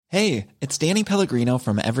Hey, it's Danny Pellegrino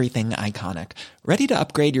from Everything Iconic. Ready to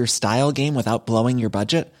upgrade your style game without blowing your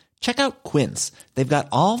budget? Check out Quince. They've got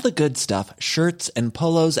all the good stuff, shirts and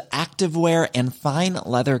polos, activewear, and fine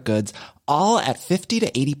leather goods, all at 50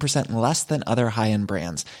 to 80% less than other high-end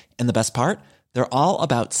brands. And the best part? They're all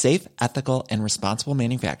about safe, ethical, and responsible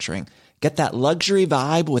manufacturing. Get that luxury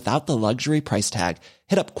vibe without the luxury price tag.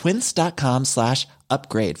 Hit up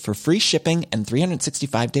quince.com/upgrade for free shipping and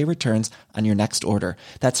 365-day returns on your next order.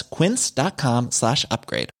 That's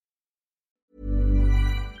quince.com/upgrade.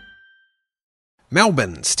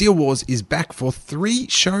 Melbourne Steel Wars is back for 3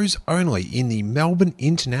 shows only in the Melbourne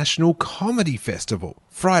International Comedy Festival.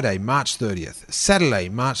 Friday, March 30th, Saturday,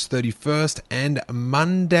 March 31st, and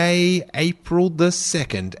Monday, April the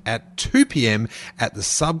 2nd at 2 p.m. at the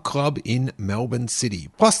Sub Club in Melbourne City.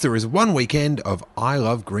 Plus, there is one weekend of I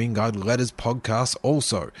Love Green Guide Letters podcast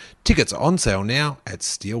also. Tickets are on sale now at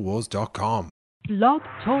steelwars.com. Blog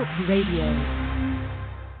Talk Radio.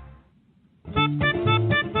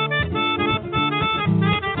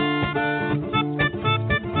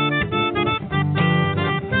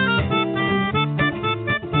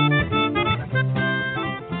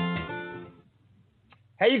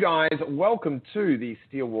 Hey you guys, welcome to the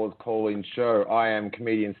Steel Wars Call-In Show. I am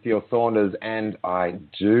comedian Steele Saunders and I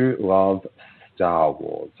do love Star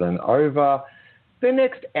Wars. And over the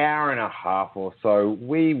next hour and a half or so,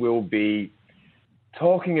 we will be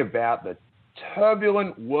talking about the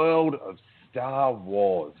turbulent world of Star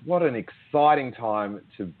Wars. What an exciting time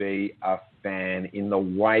to be a fan in the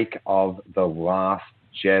wake of The Last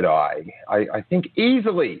Jedi. I think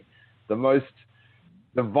easily the most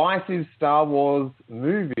divisive Star Wars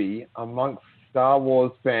movie amongst Star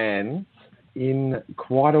Wars fans in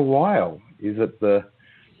quite a while. Is it the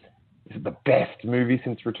best movie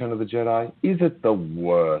since Return of the Jedi? Is it the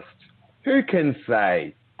worst? Who can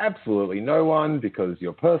say? Absolutely no one, because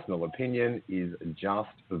your personal opinion is just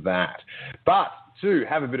that. But to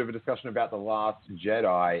have a bit of a discussion about The Last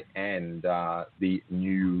Jedi and the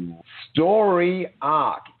new story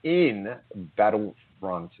arc in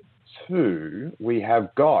Battlefront 2, we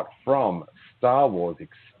have got from Star Wars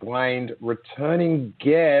Explained returning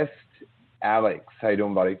guest Alex. How you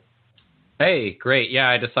doing, buddy? Hey, great. Yeah,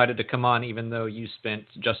 I decided to come on even though you spent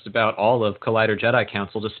just about all of Collider Jedi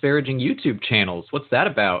Council disparaging YouTube channels. What's that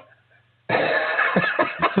about?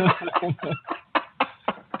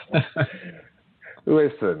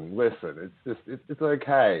 Listen. It's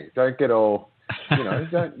okay. Don't get all, you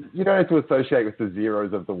don't have to associate with the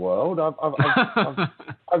zeros of the world.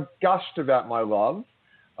 I've gushed about my love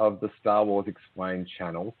of the Star Wars Explained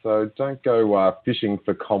channel, so don't go fishing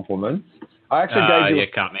for compliments. I actually gave you. You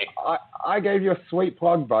caught me. I gave you a sweet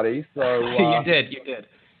plug, buddy. So you did.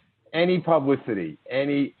 Any publicity.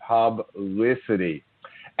 And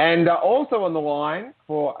also on the line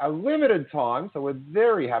for a limited time, so we're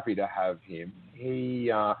very happy to have him. He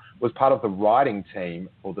was part of the writing team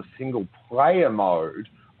for the single-player mode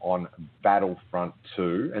on Battlefront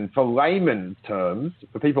 2. And for layman's terms,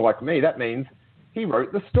 for people like me, that means he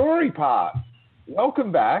wrote the story part.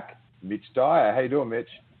 Welcome back, Mitch Dyer. How you doing, Mitch?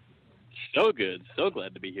 So good. So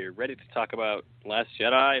glad to be here. Ready to talk about Last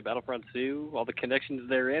Jedi, Battlefront 2, all the connections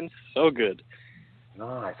therein. So good.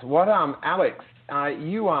 Nice. What, Alex,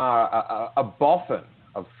 you are a boffin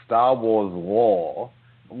of Star Wars lore.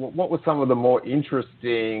 What were some of the more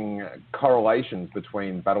interesting correlations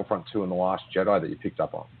between Battlefront 2 and The Last Jedi that you picked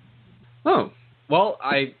up on? Oh, well,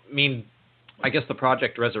 I mean, I guess the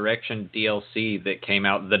Project Resurrection DLC that came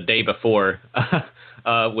out the day before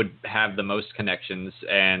would have the most connections,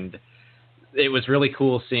 and it was really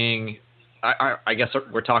cool seeing, I guess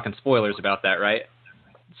we're talking spoilers about that, right?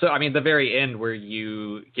 So, I mean, the very end where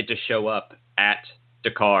you get to show up at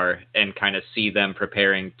D'Qar and kind of see them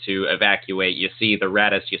preparing to evacuate. You see the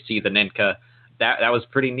Raddus, you see the Ninka. That was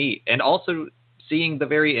pretty neat. And also seeing the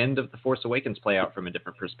very end of The Force Awakens play out from a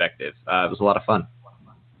different perspective. It was a lot of fun.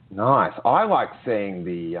 Nice. I like seeing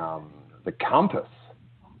the compass.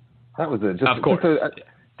 That was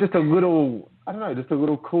just a little, I don't know, just a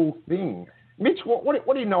little cool thing. Mitch,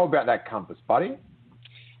 what do you know about that compass, buddy?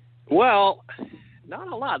 Well, not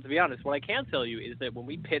a lot, to be honest. What I can tell you is that when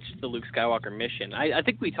we pitched the Luke Skywalker mission, I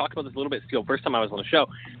think we talked about this a little bit, Steel, first time I was on the show.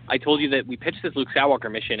 I told you that we pitched this Luke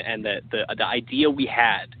Skywalker mission and that the idea we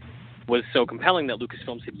had was so compelling that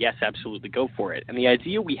Lucasfilm said, yes, absolutely, go for it. And the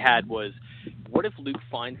idea we had was, what if Luke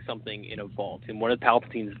finds something in a vault, in one of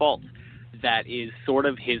Palpatine's vaults, that is sort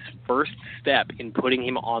of his first step in putting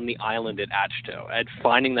him on the island at Ahch-To, at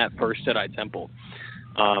finding that first Jedi temple.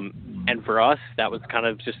 And for us, that was kind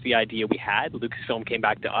of just the idea we had. Lucasfilm came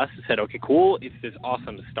back to us and said, okay, cool, it's this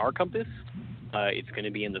awesome star compass. It's going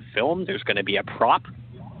to be in the film. There's going to be a prop.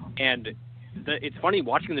 And it's funny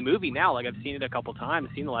watching the movie now. Like, I've seen it a couple times,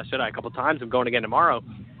 seen The Last Jedi a couple times. I'm going again tomorrow.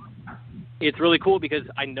 It's really cool because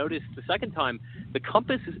I noticed the second time the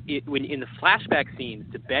compass when in the flashback scenes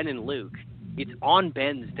to Ben and Luke, it's on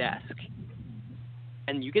Ben's desk,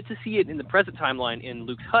 and you get to see it in the present timeline in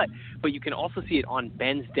Luke's hut, but you can also see it on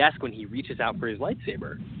Ben's desk when he reaches out for his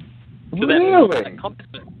lightsaber. So that compass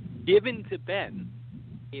was given to Ben.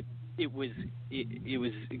 It was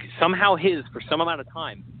somehow his for some amount of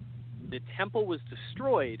time. The temple was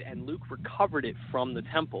destroyed, and Luke recovered it from the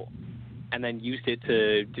temple, and then used it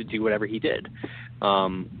to do whatever he did.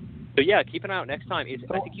 So yeah, keep an eye out next time.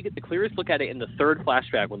 I think you get the clearest look at it in the third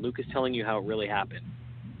flashback when Luke is telling you how it really happened.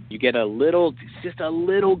 You get just a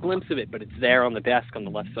little glimpse of it, but it's there on the desk on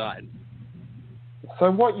the left side. So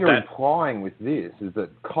what you're implying with this is that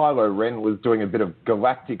Kylo Ren was doing a bit of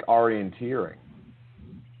galactic orienteering.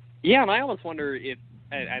 Yeah, and I almost wonder if,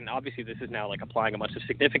 and obviously this is now like applying a bunch of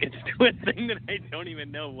significance to a thing that I don't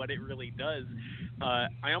even know what it really does.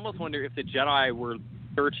 I almost wonder if the Jedi were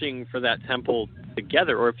searching for that temple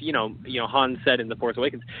together, or if Han said in The Force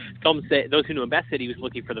Awakens, those who knew him best said he was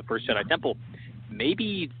looking for the first Jedi temple.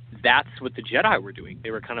 Maybe that's what the Jedi were doing.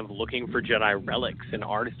 They were kind of looking for Jedi relics and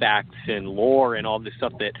artifacts and lore and all this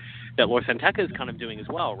stuff that Lor San Tekka is kind of doing as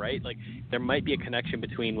well, right? Like, there might be a connection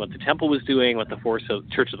between what the temple was doing, what the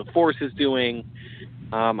Church of the Force is doing.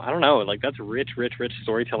 I don't know. Like, that's a rich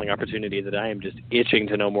storytelling opportunity that I am just itching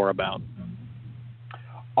to know more about.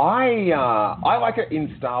 I like it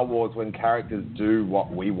in Star Wars when characters do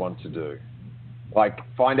what we want to do. Like,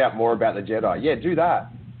 find out more about the Jedi. Yeah, do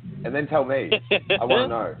that. And then tell me. I want to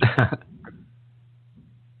know.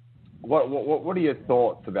 What are your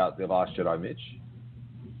thoughts about The Last Jedi, Mitch?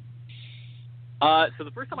 So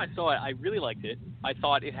the first time I saw it, I really liked it. I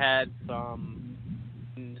thought it had some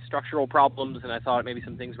structural problems, and I thought maybe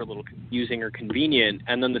some things were a little confusing or convenient.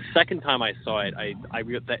 And then the second time I saw it,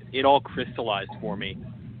 that it all crystallized for me.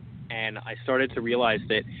 And I started to realize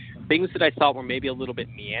that things that I thought were maybe a little bit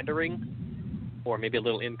meandering, or maybe a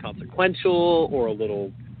little inconsequential, or a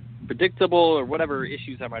little predictable, or whatever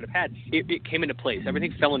issues I might have had, it came into place.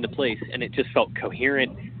 Everything fell into place, and it just felt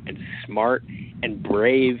coherent and smart and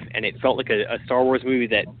brave, and it felt like a Star Wars movie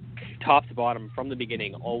that, top to bottom, from the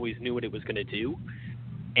beginning, always knew what it was going to do,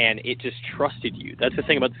 and it just trusted you. That's the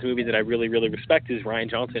thing about this movie that I really, really respect, is Rian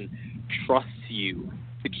Johnson trusts you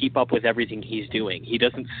to keep up with everything he's doing. He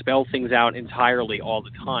doesn't spell things out entirely all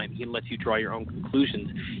the time. He lets you draw your own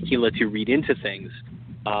conclusions. He lets you read into things.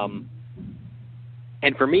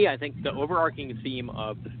 And for me, I think the overarching theme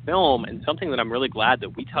of the film, and something that I'm really glad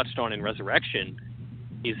that we touched on in Resurrection,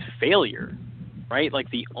 is failure, right? Like,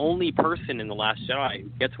 the only person in The Last Jedi who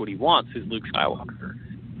gets what he wants is Luke Skywalker.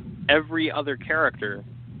 Every other character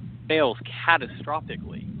fails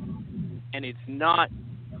catastrophically. And it's not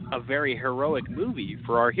a very heroic movie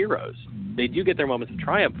for our heroes. They do get their moments of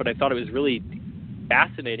triumph, but I thought it was really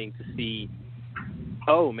fascinating to see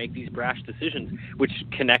Poe make these brash decisions, which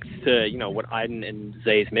connects to, what Iden and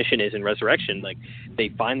Zay's mission is in Resurrection. Like, they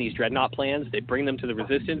find these dreadnought plans, they bring them to the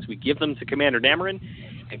Resistance, we give them to Commander Dameron,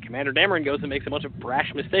 and Commander Dameron goes and makes a bunch of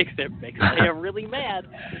brash mistakes that make Leia really mad.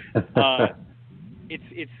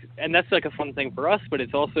 And that's like a fun thing for us, but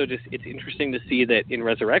it's also it's interesting to see that in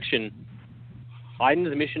Resurrection,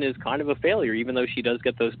 Iden's mission is kind of a failure, even though she does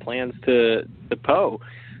get those plans to Poe.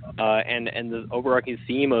 And the overarching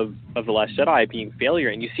theme of The Last Jedi being failure,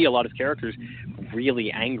 and you see a lot of characters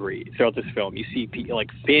really angry throughout this film. You see like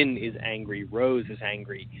Finn is angry, Rose is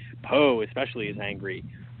angry, Poe especially is angry.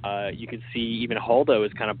 You can see even Holdo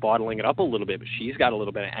is kind of bottling it up a little bit, but she's got a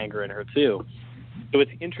little bit of anger in her too. So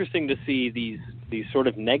it's interesting to see these sort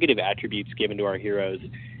of negative attributes given to our heroes,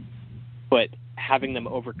 but having them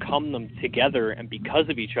overcome them together and because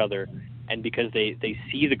of each other, and because they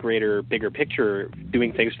see the bigger picture,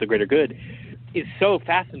 doing things for the greater good, is so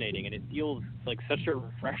fascinating, and it feels like such a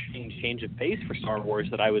refreshing change of pace for Star Wars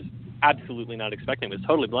that I was absolutely not expecting. I was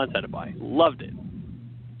totally blindsided by. Loved it.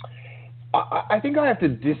 I think I have to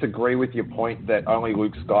disagree with your point that only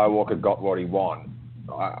Luke Skywalker got what he wanted.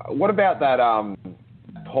 What about that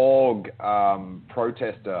Porg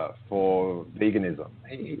protester for veganism?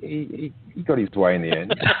 He got his way in the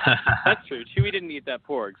end. That's true. Chewie didn't eat that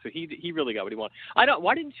porg, so he really got what he wanted.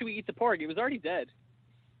 Why didn't Chewie eat the porg? He was already dead.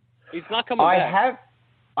 He's not coming back.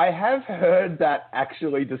 I have heard that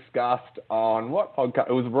actually discussed on what podcast?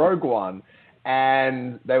 It was Rogue One,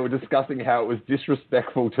 and they were discussing how it was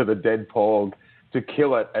disrespectful to the dead porg to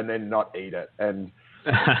kill it and then not eat it. And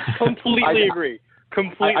completely agree.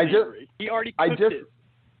 Agree. He already cooked it.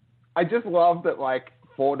 I just love that, like,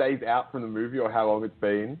 4 days out from the movie, or how long it's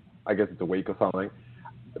been, I guess it's a week or something,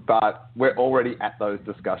 but we're already at those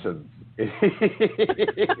discussions.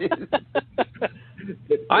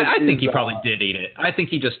 I think he probably did eat it. I think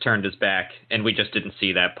he just turned his back, and we just didn't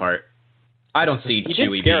see that part. I don't see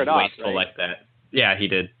Chewie being wasteful like that. Yeah, he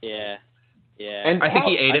did. Yeah. And I think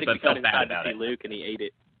he ate it, but felt bad about it. Luke, and he ate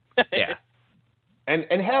it. Yeah.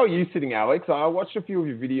 And how are you sitting, Alex? I watched a few of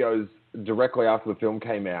your videos directly after the film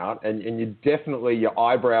came out, and you definitely, your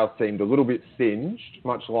eyebrows seemed a little bit singed,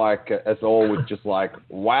 much like us all was just like,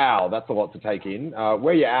 wow, that's a lot to take in.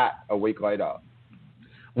 Where you at a week later?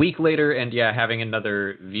 Week later, and having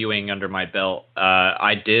another viewing under my belt,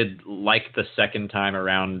 I did like the second time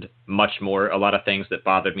around much more. A lot of things that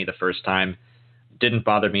bothered me the first time didn't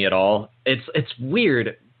bother me at all. It's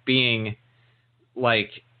weird being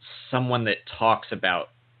like someone that talks about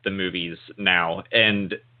the movies now,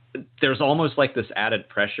 and there's almost like this added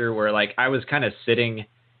pressure where like I was kind of sitting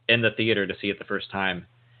in the theater to see it the first time,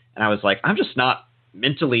 and I was like, I'm just not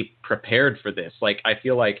mentally prepared for this. Like, I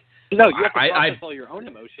feel like no, you have to process all your own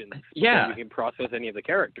emotions. Yeah, so you can process any of the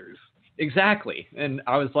characters. Exactly. And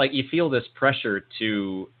I was like, you feel this pressure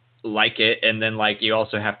to like it, and then like you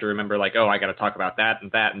also have to remember like, oh, I got to talk about that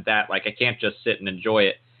and that and that. Like, I can't just sit and enjoy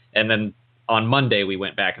it. And then on Monday we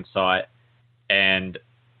went back and saw it, and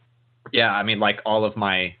yeah, I mean, like, all of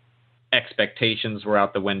my expectations were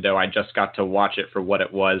out the window. I just got to watch it for what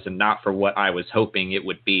it was and not for what I was hoping it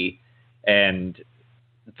would be. And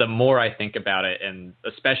the more I think about it, and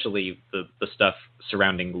especially the stuff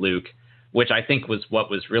surrounding Luke, which I think was what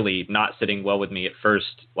was really not sitting well with me at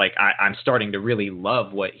first, like I'm starting to really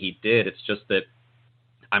love what he did. It's just that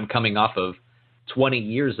I'm coming off of 20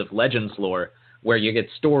 years of Legends lore where you get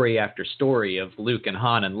story after story of Luke and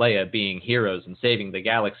Han and Leia being heroes and saving the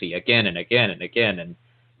galaxy again and again and again,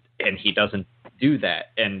 and he doesn't do that.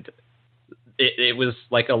 And it was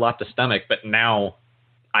like a lot to stomach, but now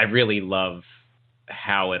I really love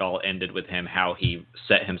how it all ended with him, how he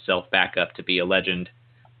set himself back up to be a legend.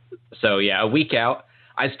 So yeah, a week out,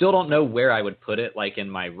 I still don't know where I would put it, like in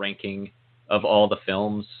my ranking of all the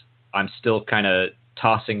films. I'm still kind of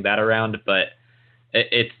tossing that around, but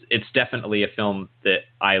it's definitely a film that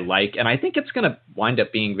I like, and I think it's going to wind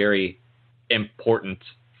up being very important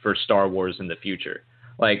for Star Wars in the future.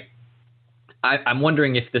 Like, I'm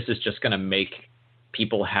wondering if this is just going to make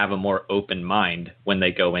people have a more open mind when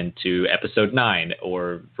they go into Episode 9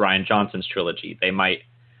 or Rian Johnson's trilogy. They might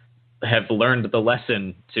have learned the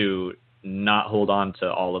lesson to not hold on to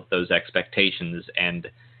all of those expectations and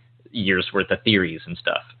years worth of theories and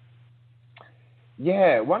stuff.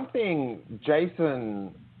 Yeah, one thing,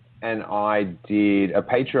 Jason and I did a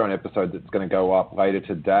Patreon episode that's going to go up later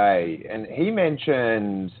today, and he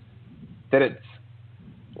mentioned that it's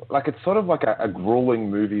sort of like a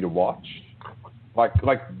grueling movie to watch. Like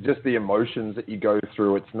just the emotions that you go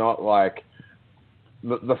through. It's not like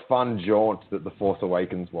the fun jaunt that The Force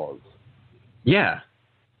Awakens was. Yeah.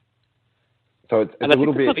 So it's and a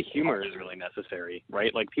little bit. The humor is really necessary,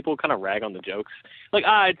 right? Like, people kind of rag on the jokes, like,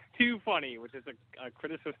 it's too funny, which is a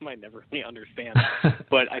criticism I never really understand.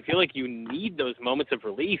 But I feel like you need those moments of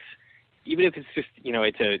relief, even if it's just,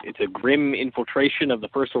 it's a grim infiltration of the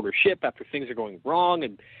First Order ship after things are going wrong,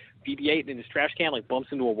 and BB-8 in his trash can like bumps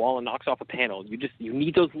into a wall and knocks off a panel. You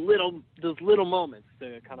need those little moments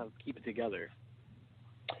to kind of keep it together.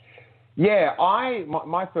 Yeah,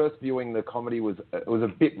 my first viewing, the comedy was a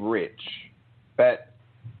bit rich. But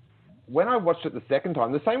when I watched it the second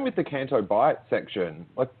time, the same with the Canto Bight section,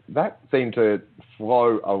 like that seemed to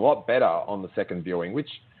flow a lot better on the second viewing, which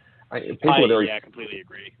people are very... Yeah, I completely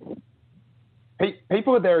agree.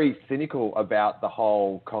 People are very cynical about the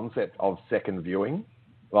whole concept of second viewing.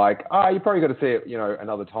 Like, you probably got to see it,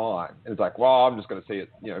 another time. And it's like, well, I'm just going to see it.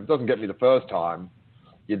 If it doesn't get me the first time,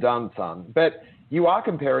 you're done, son. But you are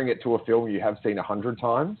comparing it to a film you have seen 100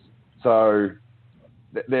 times. So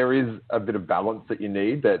there is a bit of balance that you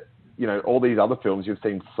need, that, all these other films you've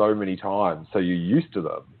seen so many times, so you're used to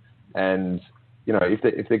them. And,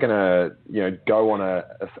 if they're going to, go on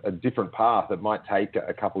a different path, it might take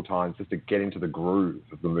a couple times just to get into the groove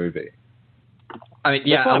of the movie. I mean,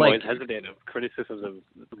 yeah, I'm always hesitant of criticisms of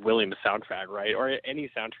Williams' soundtrack, right? Or any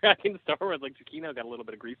soundtrack in Star Wars. Like, Giacchino got a little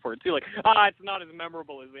bit of grief for it, too. Like, it's not as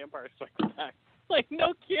memorable as The Empire Strikes Back. Like,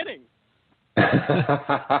 no kidding.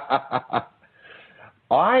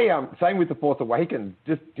 Same with The Force Awakens,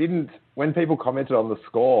 just didn't, when people commented on the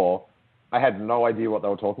score, I had no idea what they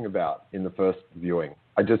were talking about in the first viewing.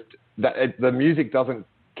 The music doesn't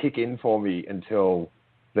kick in for me until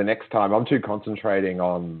the next time. I'm too concentrating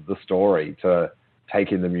on the story to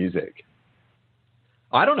take in the music.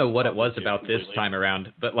 I don't know what it was about this time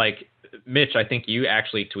around, but like, Mitch, I think you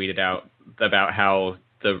actually tweeted out about how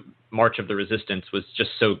the March of the Resistance was just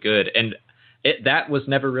so good, and that was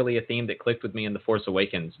never really a theme that clicked with me in The Force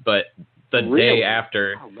Awakens. But the day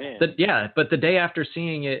after, the day after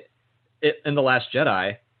seeing it in The Last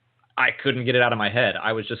Jedi, I couldn't get it out of my head.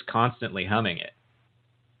 I was just constantly humming it.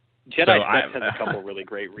 Jedi Quest has a couple really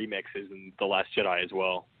great remixes in The Last Jedi as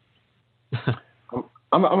well.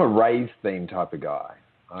 I'm a Rey's theme type of guy.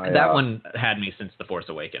 That one had me since The Force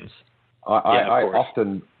Awakens. I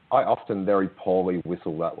often very poorly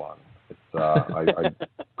whistle that one.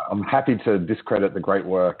 I'm happy to discredit the great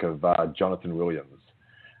work of Jonathan Williams,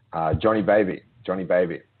 Johnny Baby.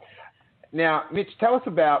 Now, Mitch, tell us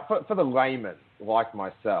about, for the layman like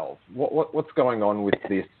myself, what's going on with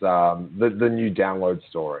this the new download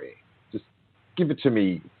story? Just give it to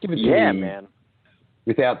me. Yeah, man.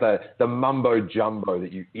 Without the mumbo jumbo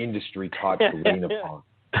that you industry types lean upon.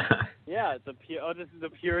 Yeah, this is the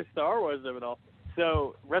pure Star Wars of it all.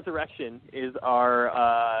 So Resurrection is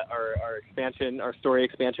our expansion, our story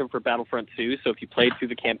expansion for Battlefront 2. So if you played through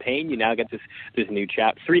the campaign, you now get this new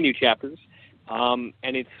 3 new chapters, and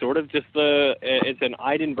it's sort of just it's an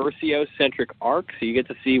Iden Versio centric arc. So you get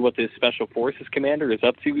to see what this Special Forces commander is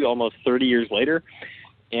up to almost 30 years later,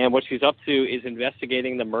 and what she's up to is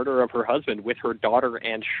investigating the murder of her husband with her daughter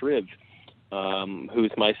and Shriv,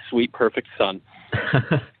 who's my sweet perfect son.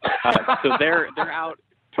 So they're out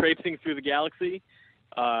traipsing through the galaxy,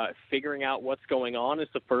 figuring out what's going on as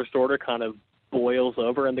the First Order kind of boils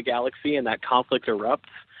over in the galaxy and that conflict erupts.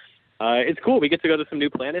 It's cool. We get to go to some new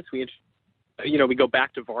planets. We go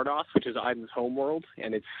back to Vardos, which is Iden's homeworld,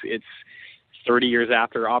 and it's 30 years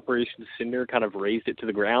after Operation Cinder kind of razed it to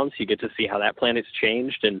the ground. So you get to see how that planet's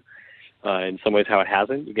changed, and in some ways how it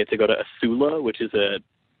hasn't. You get to go to Asula, which is a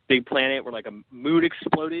big planet where like a moon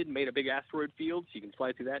exploded and made a big asteroid field. So you can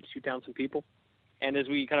fly through that and shoot down some people. And as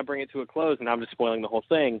we kind of bring it to a close, and I'm just spoiling the whole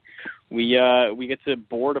thing, we get to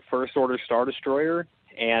board a First Order Star Destroyer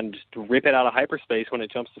and rip it out of hyperspace when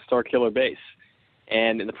it jumps to Starkiller Base.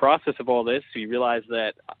 And in the process of all this, we realize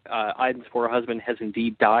that Iden's poor husband has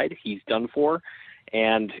indeed died. He's done for.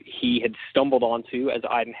 And he had stumbled onto, as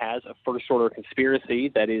Iden has, a First Order conspiracy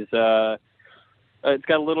that is it's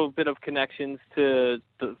got a little bit of connections to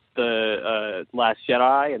the Last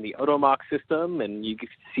Jedi and the Odomok system, and you can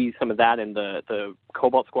see some of that in the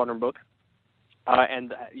Cobalt Squadron book.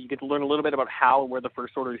 And you get to learn a little bit about how and where the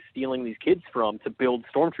First Order is stealing these kids from to build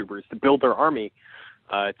stormtroopers, to build their army,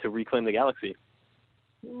 to reclaim the galaxy.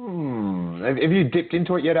 Have you dipped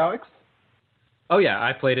into it yet, Alex? Oh, yeah.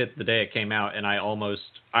 I played it the day it came out, and I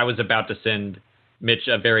was about to send Mitch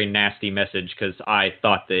a very nasty message because I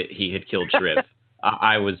thought that he had killed Shriv.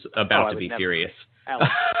 I was about to be furious.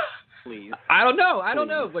 Alex, please. I don't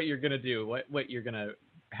know what you're gonna do.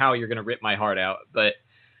 How you're gonna rip my heart out. But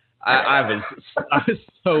I was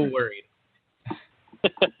so worried.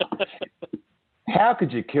 How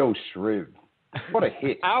could you kill Shriv? What a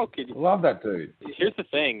hit! How could you? Love that dude. Here's the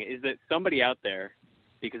thing: is that somebody out there,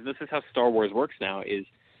 because this is how Star Wars works now, is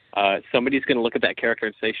somebody's gonna look at that character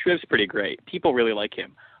and say, Shriv's pretty great. People really like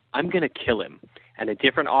him. I'm going to kill him, and a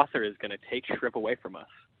different author is going to take Shriv away from us.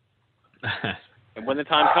 And when the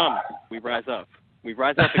time comes, we rise up. We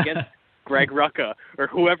rise up against Greg Rucka or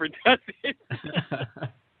whoever does it.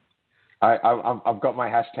 I've got my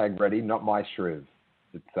hashtag ready, not my Shriv.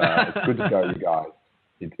 It's good to go, you guys.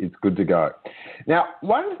 It's good to go. Now,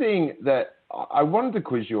 one thing that I wanted to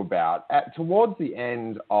quiz you about, towards the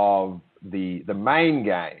end of the main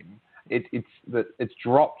game, it's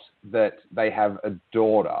dropped that they have a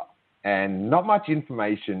daughter, and not much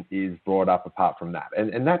information is brought up apart from that.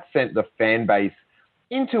 And that sent the fan base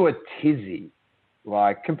into a tizzy,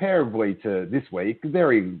 like comparably to this week,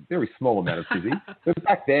 very, very small amount of tizzy. But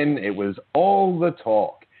back then, it was all the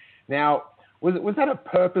talk. Now, was that a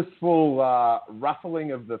purposeful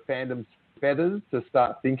ruffling of the fandom's feathers to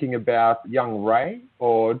start thinking about young Rey,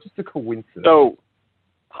 or just a coincidence? So,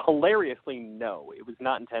 hilariously, no, it was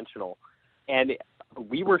not intentional. And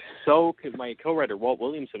we were my co-writer Walt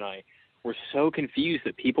Williams and I were so confused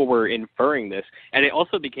that people were inferring this. And it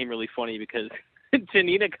also became really funny because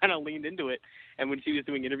Janina kind of leaned into it. And when she was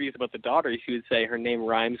doing interviews about the daughter, she would say her name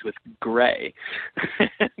rhymes with Gray.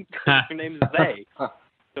 Her name's Zay.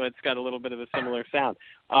 So it's got a little bit of a similar sound.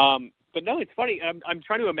 But no, it's funny. I'm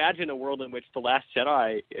trying to imagine a world in which The Last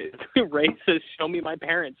Jedi, Rey says, "Show me my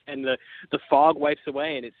parents," and the fog wipes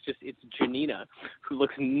away, and it's Janina, who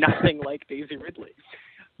looks nothing like Daisy Ridley.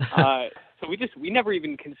 So we never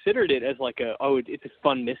even considered it as like it's a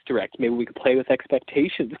fun misdirect. Maybe we could play with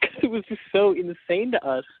expectations, because it was just so insane to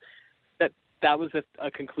us that was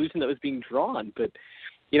a conclusion that was being drawn. But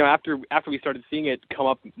after we started seeing it come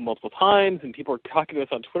up multiple times and people were talking to us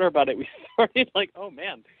on Twitter about it, we started like, oh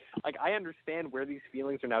man, like, I understand where these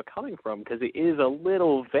feelings are now coming from because it is a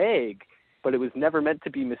little vague, but it was never meant to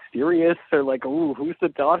be mysterious or like, ooh, who's the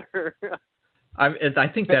daughter? I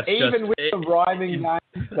think that's even just, with the rhyming name,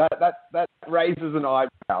 that raises an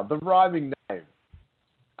eyebrow. The rhyming name.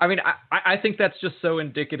 I mean, I think that's just so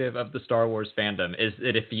indicative of the Star Wars fandom, is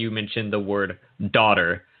that if you mention the word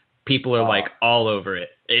daughter, people are like all over it.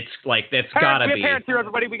 It's like, that's gotta be. We have parents here,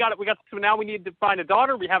 everybody. We got. So now we need to find a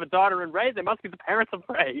daughter. We have a daughter in Rey. They must be the parents of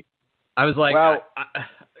Rey. I was like, well,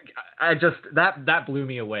 I just, that blew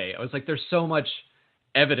me away. I was like, there's so much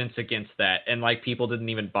evidence against that, and like people didn't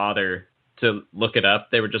even bother to look it up.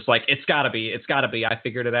 They were just like, it's gotta be. I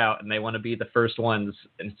figured it out, and they want to be the first ones.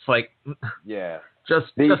 And it's like, yeah, But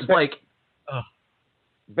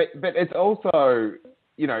it's also,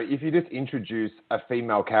 you know, if you just introduce a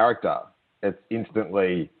female character, it's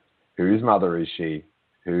instantly, whose mother is she?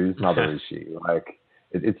 Whose mother is she? Like,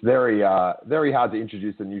 it's very very hard to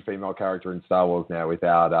introduce a new female character in Star Wars now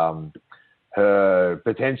without her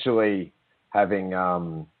potentially having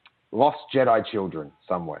lost Jedi children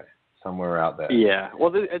somewhere out there. Yeah,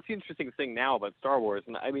 well, it's the interesting thing now about Star Wars,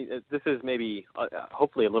 and I mean, this is maybe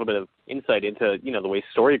hopefully a little bit of insight into, you know, the way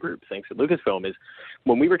Story Group thinks at Lucasfilm is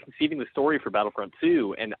when we were conceiving the story for Battlefront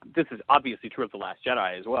 2, and this is obviously true of The Last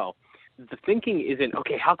Jedi as well. The thinking isn't,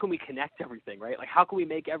 okay, how can we connect everything, right? Like, how can we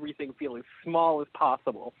make everything feel as small as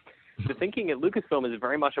possible? The thinking at Lucasfilm is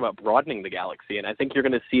very much about broadening the galaxy, and I think you're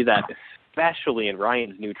going to see that especially in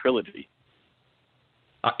Ryan's new trilogy.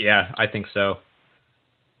 Yeah, I think so.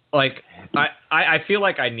 Like, I feel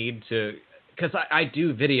like I need to, because I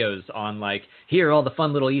do videos on, like, here are all the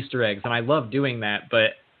fun little Easter eggs, and I love doing that,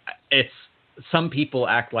 but some people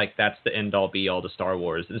act like that's the end-all, be-all to Star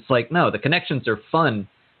Wars. It's like, no, the connections are fun,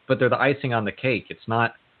 but they're the icing on the cake. It's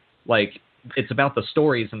not, like, it's about the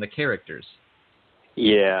stories and the characters.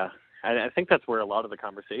 Yeah, and I think that's where a lot of the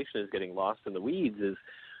conversation is getting lost in the weeds, is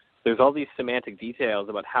there's all these semantic details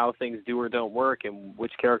about how things do or don't work and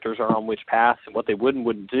which characters are on which paths and what they would and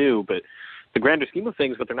wouldn't do. But the grander scheme of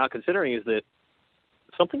things, what they're not considering is that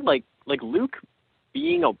something like Luke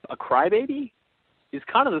being a crybaby is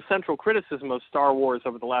kind of the central criticism of Star Wars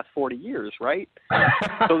over the last 40 years, right?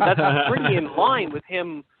 So that's pretty in line with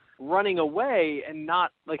him running away and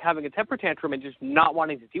not, like, having a temper tantrum and just not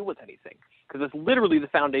wanting to deal with anything. Because that's literally the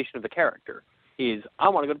foundation of the character. Is, I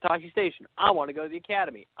want to go to Tashi Station. I want to go to the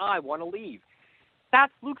Academy. I want to leave.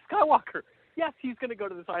 That's Luke Skywalker. Yes, he's going to go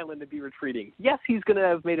to this island and be retreating. Yes, he's going to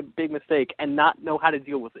have made a big mistake and not know how to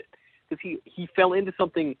deal with it. Because he fell into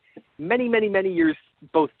something many, many, many years,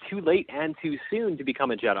 both too late and too soon to become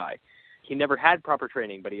a Jedi. He never had proper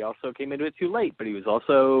training, but he also came into it too late. But he was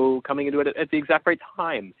also coming into it at the exact right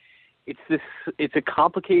time. It's a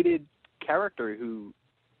complicated character who,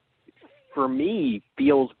 for me,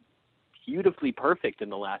 feels beautifully perfect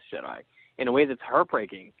in The Last Jedi in a way that's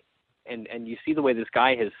heartbreaking. And you see the way this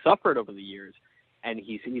guy has suffered over the years, and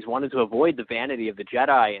he's wanted to avoid the vanity of the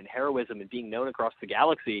Jedi and heroism and being known across the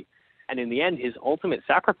galaxy. And in the end, his ultimate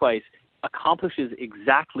sacrifice accomplishes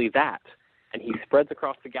exactly that. And he spreads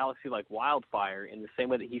across the galaxy like wildfire in the same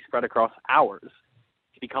way that he spread across ours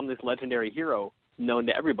to become this legendary hero known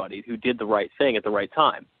to everybody who did the right thing at the right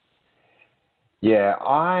time. Yeah,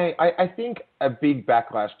 I think a big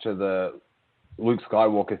backlash to the Luke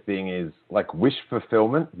Skywalker thing is like wish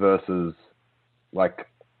fulfillment versus like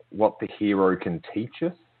what the hero can teach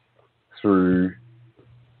us through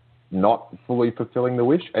not fully fulfilling the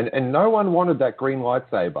wish. And no one wanted that green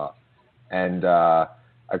lightsaber and a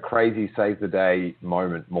crazy save the day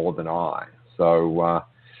moment more than I. So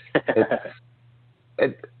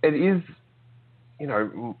it is, you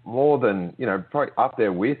know, more than, you know, probably up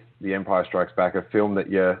there with The Empire Strikes Back, a film that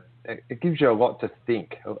it gives you a lot to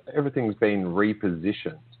think. Everything's been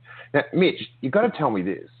repositioned. Now, Mitch, you've got to tell me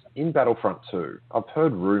this. In Battlefront 2, I've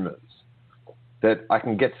heard rumors that I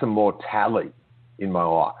can get some more Tally in my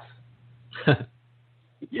life.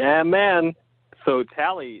 Yeah, man. So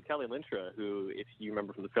Tally Lintra, who, if you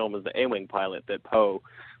remember from the film, is the A-Wing pilot that Poe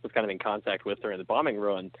was kind of in contact with during the bombing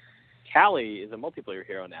run. Tally is a multiplayer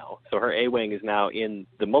hero now. So her A-Wing is now in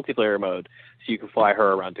the multiplayer mode. So you can fly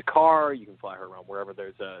her around Dakar, you can fly her around wherever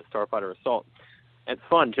there's a starfighter assault. And it's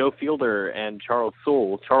fun. Joe Fielder and Charles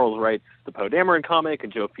Soule. Charles writes the Poe Dameron comic,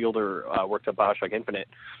 and Joe Fielder worked on BioShock Infinite.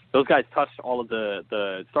 Those guys touched all of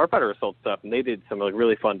the starfighter assault stuff, and they did some like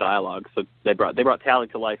really fun dialogue. So they brought Tally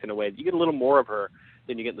to life in a way that you get a little more of her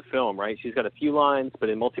than you get in the film, right? She's got a few lines, but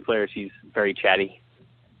in multiplayer she's very chatty.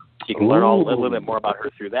 So you can learn a little bit more about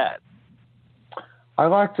her through that. I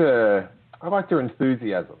liked her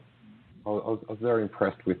enthusiasm. I was very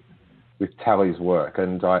impressed with Tally's work,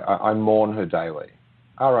 and I mourn her daily.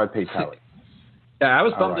 R.I.P. Tally. Yeah, I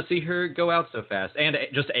was bummed right. to see her go out so fast, and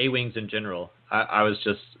just A-Wings in general. I was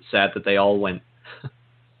just sad that they all went.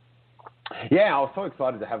 Yeah, I was so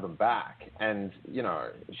excited to have them back. And,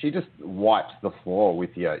 she just wipes the floor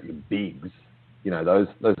with your bigs. Those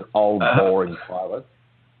old, boring pilots.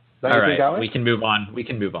 All right, we can move on.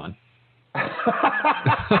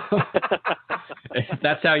 If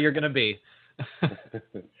that's how you're going to be.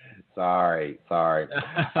 Sorry. All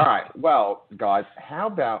right. Well, guys, how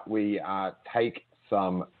about we take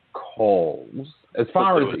some calls? As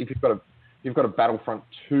far as if you've got a Battlefront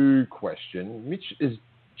 2 question, Mitch is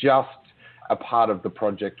just a part of the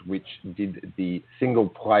project which did the single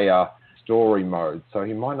player story mode, so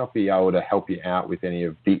he might not be able to help you out with any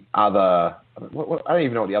of the other. I don't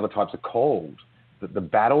even know what the other types are called. The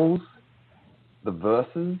battles, the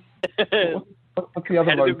verses. What's the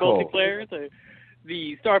other mode called? Multiplayer,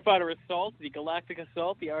 the Starfighter Assault, the Galactic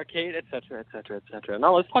Assault, the Arcade, etc., etc., etc.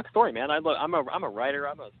 Now let's talk story, man. I'm a writer.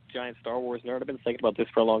 I'm a giant Star Wars nerd. I've been thinking about this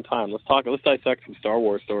for a long time. Let's dissect some Star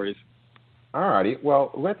Wars stories. Alrighty.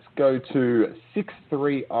 Well, let's go to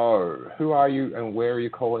 630. Who are you and where are you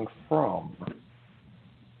calling from?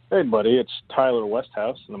 Hey, buddy. It's Tyler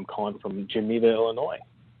Westhouse, and I'm calling from Geneva, Illinois.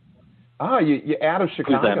 Oh, you're out of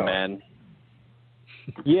Chicago. Who's that, man?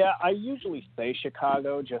 Yeah, I usually say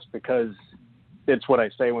Chicago just because it's what I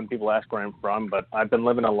say when people ask where I'm from, but I've been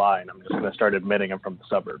living a lie, and I'm just going to start admitting I'm from the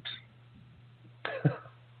suburbs.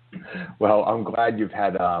 Well, I'm glad you've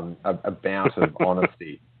had a bout of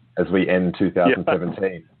honesty as we end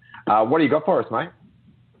 2017. Yeah. What do you got for us, mate?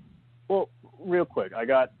 Well, real quick, I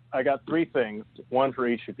got three things, one for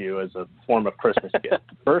each of you as a form of Christmas gift.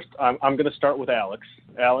 First, I'm going to start with Alex.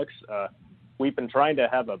 Alex, we've been trying to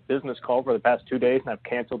have a business call for the past 2 days, and I've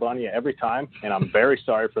canceled on you every time, and I'm very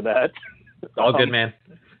sorry for that. All good, man.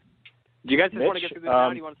 Do you guys just Mitch, want to get through this now?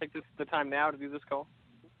 Do you want to take the time now to do this call?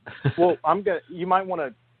 Well, you might want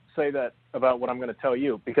to say that about what I'm going to tell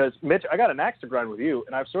you, because Mitch, I got an axe to grind with you,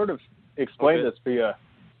 and I've sort of explained this via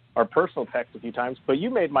our personal text a few times, but you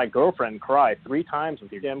made my girlfriend cry 3 times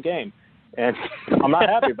with your damn game, and I'm not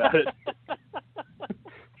happy about it.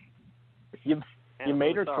 You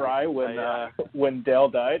made her cry when Dale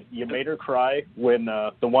died. You made her cry when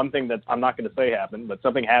the one thing that I'm not going to say happened, but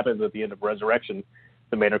something happens at the end of Resurrection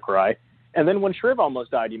that made her cry. And then when Shriv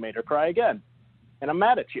almost died, you made her cry again. And I'm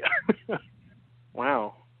mad at you.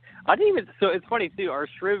 Wow. I didn't even. So it's funny too. Our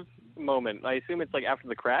Shriv moment. I assume it's like after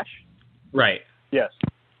the crash. Right. Yes.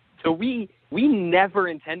 So we never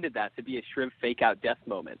intended that to be a Shriv fake out death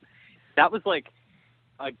moment. That was like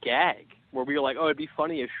a gag where we were like, oh, it'd be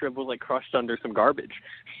funny if Shriv was like crushed under some garbage.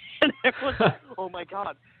 And everyone's like, oh my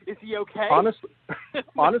God, is he okay? Honestly,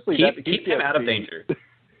 keep him out of danger.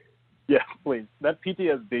 Yeah, please. That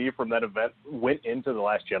PTSD from that event went into The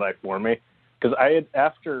Last Jedi for me. Because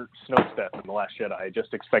after Snoke's death in The Last Jedi, I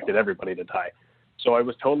just expected everybody to die. So I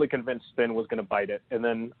was totally convinced Finn was going to bite it. And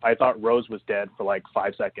then I thought Rose was dead for like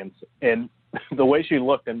 5 seconds. And the way she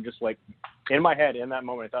looked, and just like, in my head, in that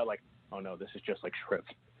moment, I thought like, oh no, this is just like Shriv.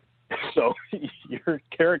 So your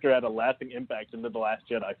character had a lasting impact into The Last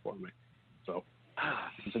Jedi for me. So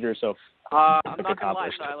consider yourself I'm not going to lie,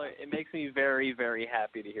 Tyler. It makes me very, very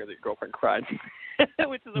happy to hear that your girlfriend cried,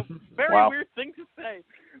 which is a very weird thing to say.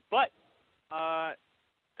 But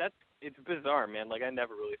it's bizarre, man. Like, I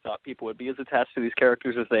never really thought people would be as attached to these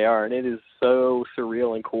characters as they are, and it is so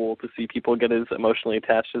surreal and cool to see people get as emotionally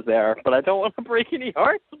attached as they are. But I don't want to break any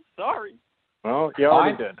hearts. I'm sorry. Well, you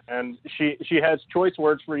already did. And she has choice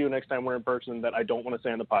words for you next time we're in person that I don't want to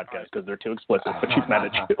say on the podcast because they're too explicit, but she's mad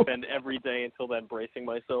at you. Spend every day until then bracing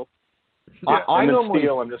myself. Yeah, I normally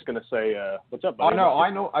Steel, I'm just going to say, what's up, buddy?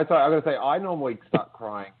 I'm going to say, I normally start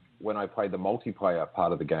crying when I play the multiplayer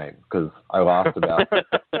part of the game because I last about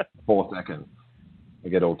 4 seconds. I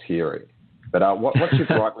get all teary. But what's your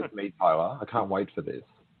gripe with me, Tyler? I can't wait for this.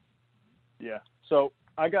 Yeah. So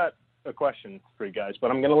I got a question for you guys, but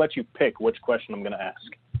I'm going to let you pick which question I'm going to ask.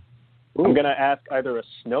 Ooh. I'm going to ask either a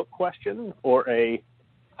Snoke question or a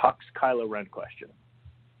Hux Kylo Ren question.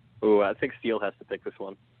 Ooh, I think Steel has to pick this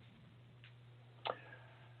one.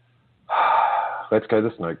 Let's go the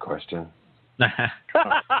Snoke question.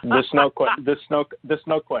 The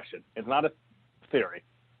Snoke question. It's not a theory.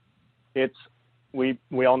 It's we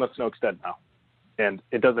all know Snoke's dead now, and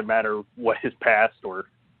it doesn't matter what his past or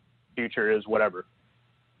future is, whatever.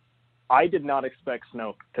 I did not expect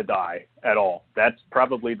Snoke to die at all. That's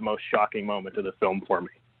probably the most shocking moment of the film for me.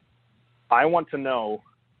 I want to know,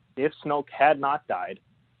 if Snoke had not died,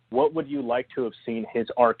 what would you like to have seen his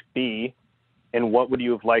arc be, and what would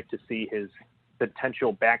you have liked to see his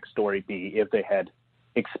potential backstory be if they had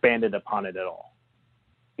expanded upon it at all?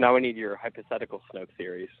 Now we need your hypothetical Snoke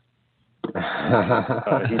theories.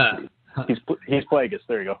 He's Plagueis.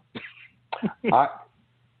 There you go.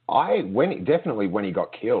 Definitely when he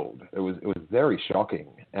got killed, it was very shocking,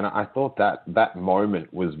 and I thought that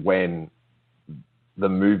moment was when the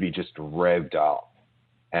movie just revved up,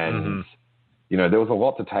 and there was a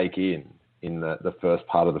lot to take in the first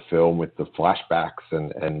part of the film with the flashbacks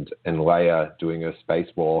and Leia doing her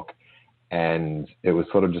spacewalk, and it was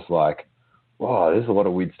sort of just like, wow, there's a lot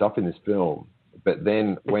of weird stuff in this film. But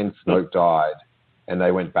then when Snoke died and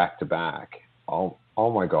they went back to back, oh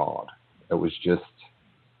my God, it was just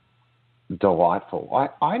delightful.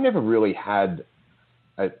 I never really had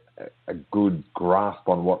a good grasp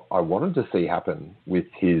on what I wanted to see happen with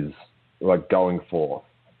his going forth.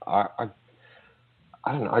 I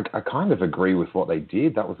don't know. I kind of agree with what they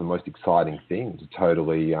did. That was the most exciting thing, to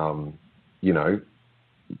totally,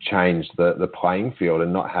 change the playing field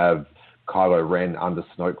and not have Kylo Ren under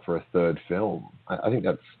Snoke for a third film. I think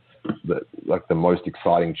that's the most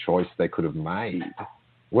exciting choice they could have made.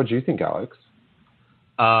 What do you think, Alex?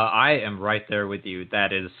 I am right there with you.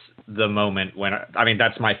 That is the moment when,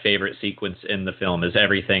 that's my favorite sequence in the film, is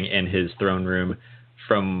everything in his throne room,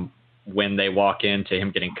 from when they walk in to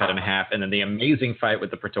him getting cut in half, and then the amazing fight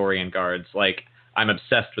with the Praetorian guards. I'm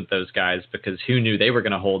obsessed with those guys, because who knew they were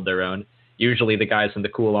going to hold their own? Usually the guys in the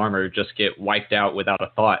cool armor just get wiped out without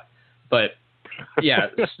a thought. But yeah,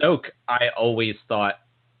 Snoke, I always thought,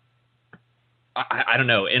 I don't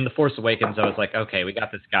know, in The Force Awakens, I was like, okay, we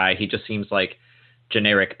got this guy. He just seems like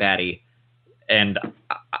generic baddie. And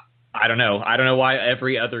I don't know. I don't know why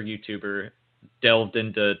every other YouTuber delved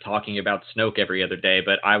into talking about Snoke every other day,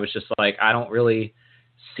 but I was just like, I don't really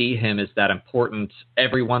see him as that important.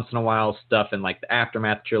 Every once in a while, stuff in the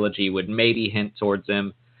Aftermath trilogy would maybe hint towards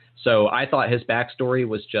him. So I thought his backstory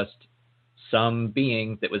was just some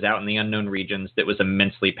being that was out in the unknown regions that was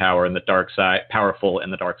immensely powerful in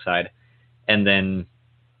the dark side. And then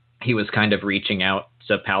he was kind of reaching out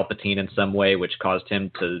to Palpatine in some way, which caused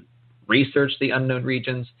him to research the unknown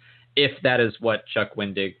regions, if that is what Chuck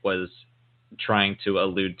Wendig was trying to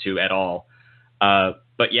allude to at all.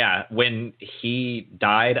 But yeah, when he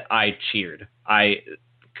died, I cheered. I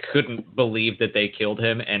couldn't believe that they killed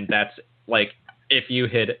him. And that's if you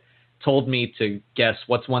had told me to guess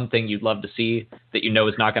what's one thing you'd love to see that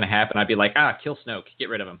is not going to happen, I'd be like, kill Snoke, get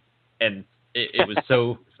rid of him. And it was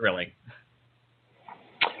so thrilling.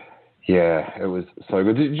 Yeah, it was so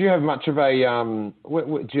good. Did you have much of a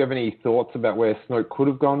do you have any thoughts about where Snoke could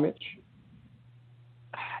have gone, Mitch?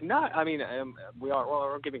 No,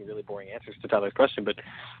 we're giving really boring answers to Tyler's question, but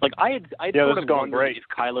I'd sort of of gone wondered great if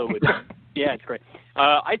Kylo would. Yeah, it's great.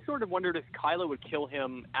 I sort of wondered if Kylo would kill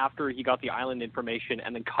him after he got the island information,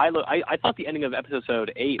 and then Kylo. I thought the ending of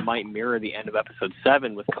Episode 8 might mirror the end of Episode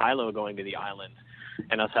 7, with Kylo going to the island,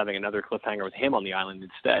 and us having another cliffhanger with him on the island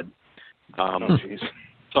instead.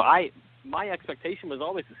 So my expectation was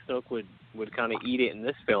always that Snoke would kind of eat it in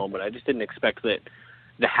this film, but I just didn't expect that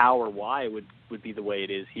the how or why would be the way it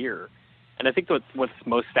is here. And I think what's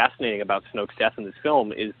most fascinating about Snoke's death in this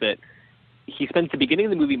film is that he spends the beginning of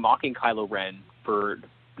the movie mocking Kylo Ren for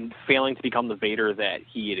failing to become the Vader that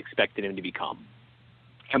he had expected him to become.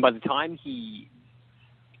 And by the time he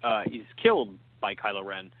is killed by Kylo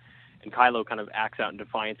Ren, and Kylo kind of acts out in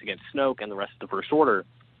defiance against Snoke and the rest of the First Order,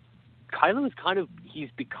 Kylo is he's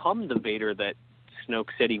become the Vader that Snoke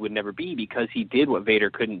said he would never be, because he did what Vader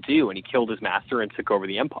couldn't do, and he killed his master and took over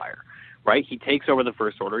the Empire, right? He takes over the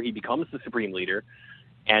First Order, he becomes the Supreme Leader,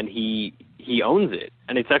 and he owns it.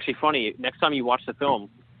 And it's actually funny, next time you watch the film,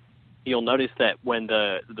 you'll notice that when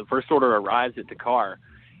the First Order arrives at Dakar,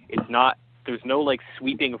 there's no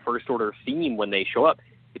sweeping First Order theme when they show up.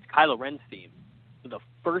 It's Kylo Ren's theme. The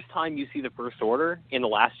first time you see the First Order in The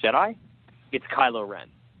Last Jedi, it's Kylo Ren.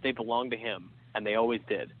 They belong to him, and they always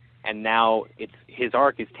did. And now it's his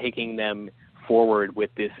arc is taking them forward with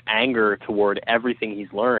this anger toward everything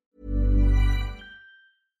he's learned.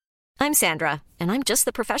 I'm Sandra, and I'm just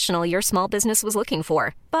the professional your small business was looking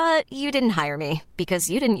for. But you didn't hire me because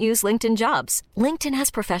you didn't use LinkedIn Jobs. LinkedIn has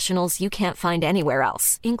professionals you can't find anywhere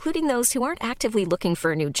else, including those who aren't actively looking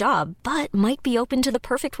for a new job, but might be open to the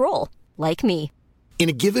perfect role, like me. In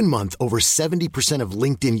a given month, over 70% of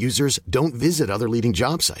LinkedIn users don't visit other leading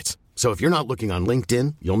job sites. So if you're not looking on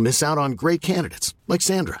LinkedIn, you'll miss out on great candidates like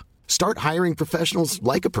Sandra. Start hiring professionals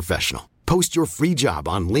like a professional. Post your free job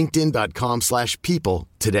on linkedin.com/people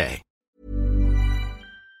today.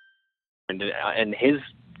 And his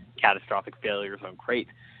catastrophic failures on Crate.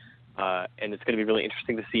 And it's going to be really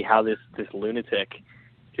interesting to see how this lunatic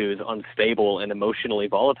who is unstable and emotionally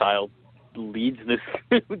volatile leads this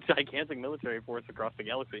gigantic military force across the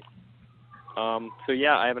galaxy. So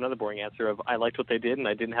yeah, I have another boring answer of I liked what they did and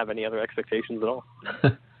I didn't have any other expectations at all.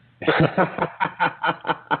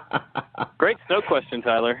 Great Snoke question,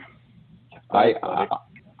 Tyler.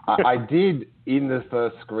 I did in the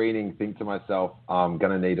first screening think to myself, I'm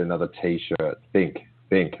gonna need another T-shirt. Think,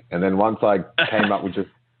 and then once I came up with just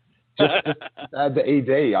add the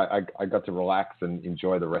ED, I got to relax and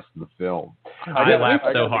enjoy the rest of the film. I laughed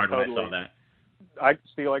so hard when I saw that. I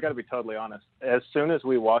got to be totally honest. As soon as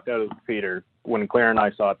we walked out of the theater, when Claire and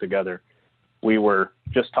I saw it together, we were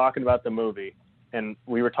just talking about the movie, and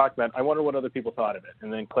we were talking about, I wonder what other people thought of it.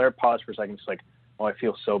 And then Claire paused for a second, just like, oh, I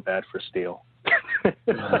feel so bad for Steele.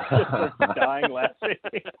 Dying laughing.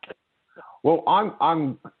 Well,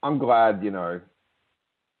 I'm glad,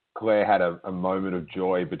 Claire had a moment of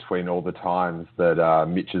joy between all the times that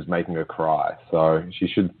Mitch is making her cry. So she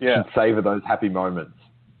should savor those happy moments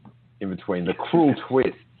in between the cruel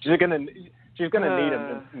twist. She's gonna need him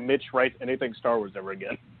if Mitch writes anything Star Wars ever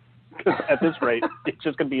again. Because at this rate, it's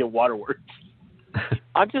just gonna be a waterworks.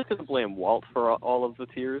 I'm just gonna blame Walt for all of the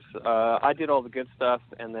tears. I did all the good stuff,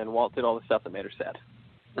 and then Walt did all the stuff that made her sad.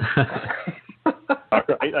 All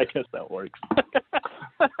right, I guess that works.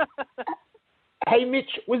 Hey, Mitch,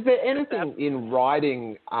 was there anything in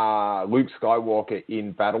writing Luke Skywalker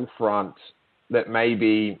in Battlefront that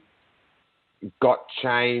maybe got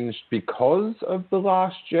changed because of The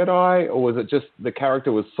Last Jedi, or was it just the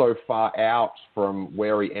character was so far out from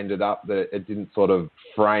where he ended up that it didn't sort of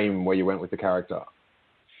frame where you went with the character?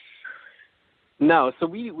 No, so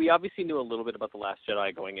we obviously knew a little bit about The Last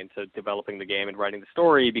Jedi going into developing the game and writing the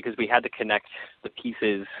story because we had to connect the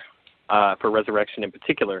pieces for Resurrection in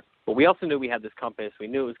particular. But we also knew we had this compass. We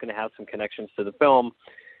knew it was going to have some connections to the film.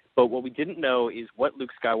 But what we didn't know is what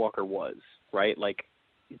Luke Skywalker was, right? Like,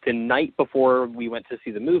 the night before we went to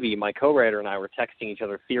see the movie, my co-writer and I were texting each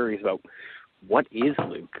other theories about what is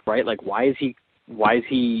Luke, right? Like, why is he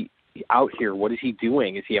out here? What is he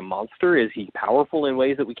doing? Is he a monster? Is he powerful in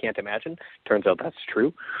ways that we can't imagine? Turns out that's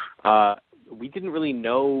true. We didn't really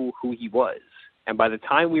know who he was. And by the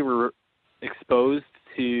time we were exposed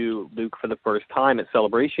to Luke for the first time at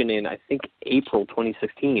Celebration in, I think, April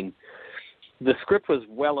 2016, the script was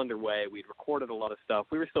well underway. We'd recorded a lot of stuff.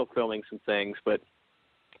 We were still filming some things, but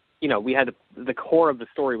we had the core of the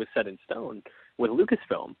story was set in stone with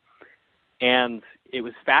Lucasfilm. And it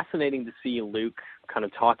was fascinating to see Luke kind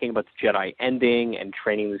of talking about the Jedi ending and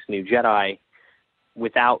training this new Jedi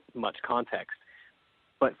without much context.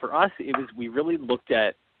 But for us, we really looked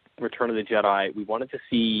at Return of the Jedi. We wanted to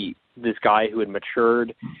see this guy who had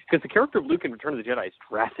matured, because the character of Luke in Return of the Jedi is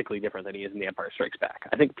drastically different than he is in The Empire Strikes Back.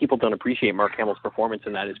 I think people don't appreciate Mark Hamill's performance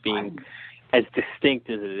in that as being as distinct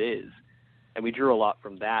as it is. And we drew a lot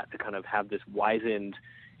from that to kind of have this wizened,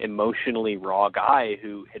 emotionally raw guy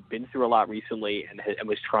who had been through a lot recently and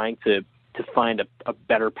was trying to find a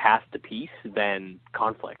better path to peace than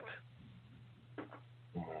conflict.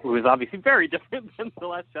 It was obviously very different than The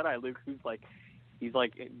Last Jedi Luke, he's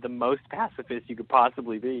like the most pacifist you could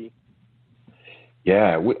possibly be.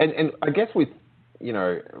 Yeah, and I guess with,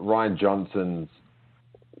 Rian Johnson's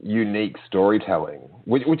unique storytelling,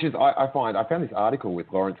 which is, I found this article with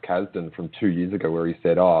Lawrence Kasdan from 2 years ago where he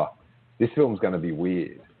said, this film's going to be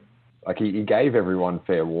weird. Like, he gave everyone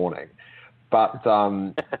fair warning. But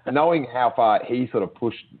knowing how far he sort of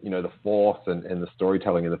pushed, the Force and the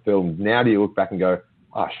storytelling in the film, now do you look back and go,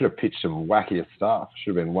 I should have pitched some wackier stuff.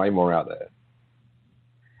 Should have been way more out there.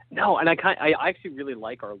 No, and I actually really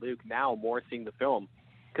like our Luke now more seeing the film.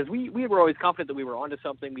 Because we were always confident that we were onto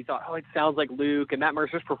something. We thought, it sounds like Luke, and Matt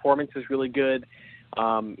Mercer's performance is really good.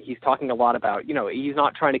 He's talking a lot about, he's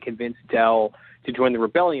not trying to convince Del to join the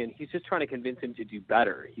rebellion. He's just trying to convince him to do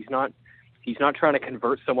better. He's not trying to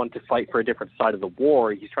convert someone to fight for a different side of the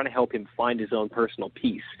war. He's trying to help him find his own personal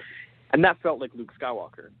peace. And that felt like Luke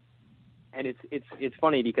Skywalker. And it's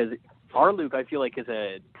funny because our Luke, I feel like, is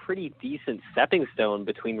a pretty decent stepping stone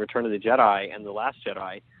between Return of the Jedi and The Last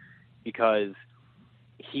Jedi, because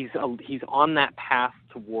he's on that path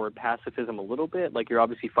toward pacifism a little bit. Like, you're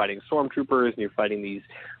obviously fighting stormtroopers and you're fighting these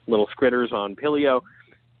little scritters on Pilio.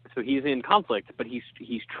 So he's in conflict, but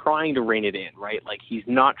he's trying to rein it in, right? Like, he's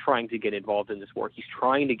not trying to get involved in this war. He's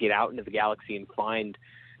trying to get out into the galaxy and find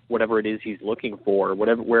whatever it is he's looking for,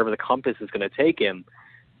 wherever the compass is going to take him.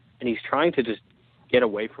 And he's trying to just get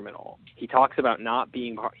away from it all. He talks about not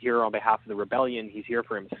being here on behalf of the rebellion. He's here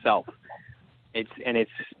for himself. It's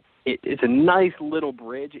a nice little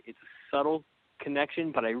bridge. It's a subtle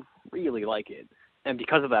connection, but I really like it. And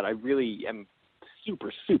because of that, I really am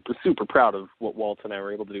super, super, super proud of what Walt and I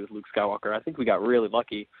were able to do with Luke Skywalker. I think we got really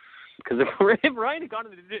lucky, because if Ryan had gone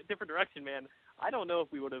in a different direction, man, I don't know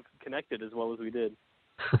if we would have connected as well as we did.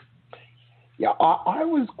 Yeah, I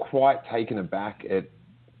was quite taken aback at,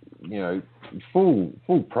 full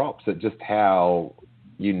props at just how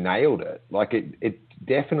you nailed it. Like it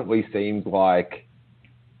definitely seemed like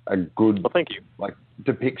a good, thank you, like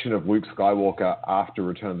depiction of Luke Skywalker after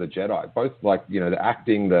Return of the Jedi. Both like the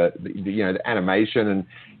acting, the animation, and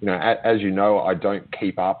as you know, I don't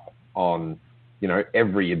keep up on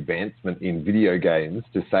every advancement in video games,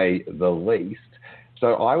 to say the least.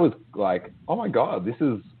 So I was like, oh my god, this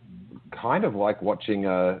is kind of like watching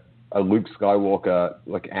a Luke Skywalker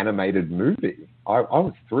like animated movie. I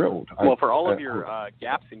was thrilled. Well, for all of your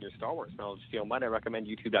gaps in your Star Wars knowledge, might I recommend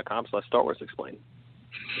youtube.com/Star Wars Explain.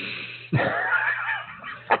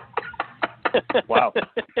 Wow.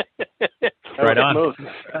 Right on.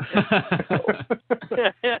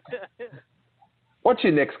 What's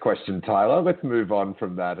your next question, Tyler? Let's move on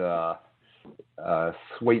from that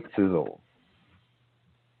sweet sizzle.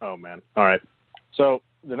 Oh, man. All right. So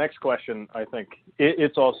the next question, I think,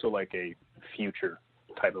 it's also like a future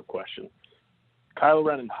type of question. Kylo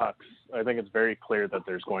Ren and Hux, I think it's very clear that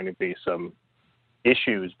there's going to be some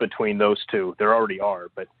issues between those two. There already are,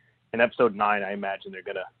 but in Episode 9, I imagine they're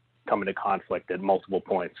going to come into conflict at multiple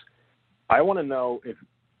points. I want to know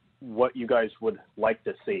what you guys would like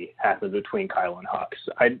to see happen between Kylo and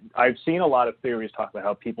Hux. I've seen a lot of theories talk about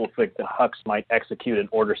how people think that Hux might execute an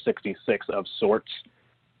Order 66 of sorts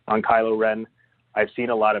on Kylo Ren. I've seen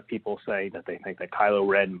a lot of people say that they think that Kylo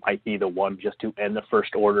Ren might be the one just to end the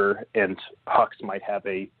First Order, and Hux might have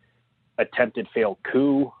a attempted failed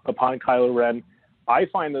coup upon Kylo Ren. I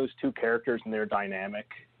find those two characters and their dynamic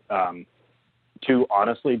to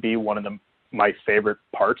honestly be one of my favorite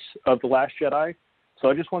parts of The Last Jedi. So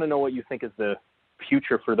I just want to know what you think is the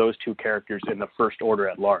future for those two characters in the First Order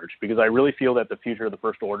at large, because I really feel that the future of the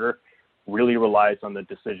First Order really relies on the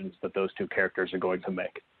decisions that those two characters are going to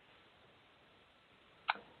make.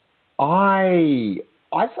 I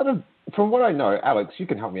sort of, from what I know, Alex, you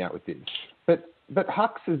can help me out with this, but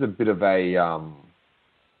Hux is a bit of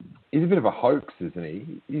he's a bit of a hoax, isn't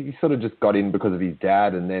he? He sort of just got in because of his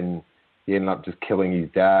dad, and then he ended up just killing his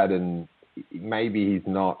dad, and maybe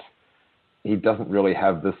he doesn't really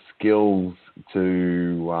have the skills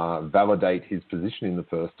to validate his position in the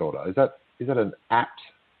First Order. Is that an apt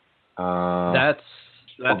That's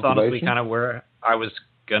honestly kind of where I was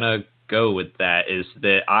gonna go with that, is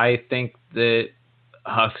that I think that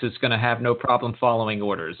Hux is going to have no problem following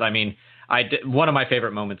orders. I mean, one of my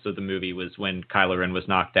favorite moments of the movie was when Kylo Ren was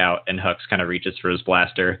knocked out and Hux kind of reaches for his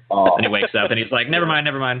blaster and he wakes up and he's like, never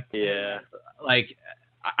mind. Yeah. Like,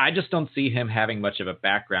 I just don't see him having much of a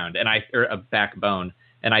background or a backbone.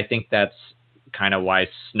 And I think that's kind of why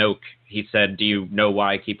Snoke, he said, do you know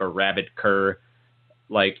why I keep a rabid cur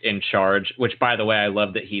like in charge? Which, by the way, I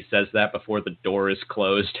love that he says that before the door is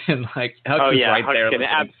closed, and like Hux is right Hux there. Can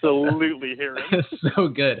absolutely hear him. It's so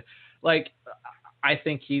good. Like, I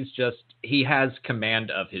think he has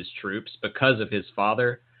command of his troops because of his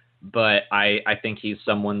father, but I think he's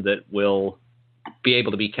someone that will be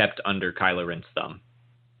able to be kept under Kylo Ren's thumb.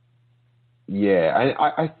 Yeah,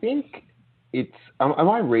 I think it's. Am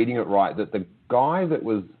I reading it right that the guy that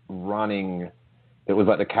was running, that was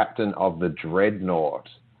like the captain of the Dreadnought,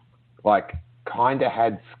 like kind of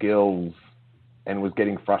had skills and was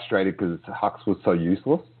getting frustrated because Hux was so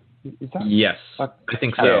useless? Is that? Yes, I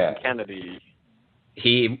think so. Yeah. Kennedy.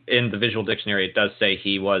 He, in the visual dictionary, it does say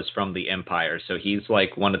he was from the Empire, so he's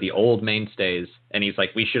like one of the old mainstays, and he's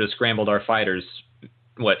like, we should have scrambled our fighters,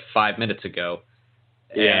 5 minutes ago?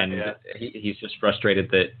 He's just frustrated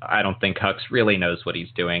that I don't think Hux really knows what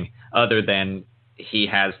he's doing, other than he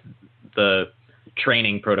has the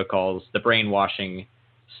training protocols, the brainwashing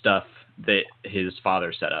stuff that his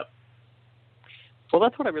father set up. Well,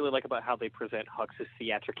 that's what I really like about how they present Hux's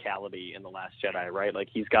theatricality in The Last Jedi, right? Like,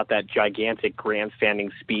 he's got that gigantic grandstanding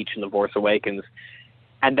speech in The Force Awakens,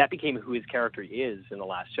 and that became who his character is in The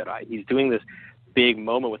Last Jedi. He's doing this big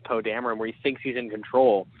moment with Poe Dameron where he thinks he's in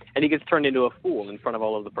control, and he gets turned into a fool in front of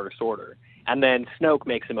all of the First Order. And then Snoke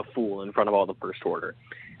makes him a fool in front of all the First Order.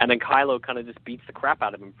 And then Kylo kind of just beats the crap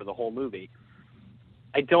out of him for the whole movie.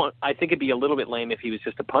 I think it'd be a little bit lame if he was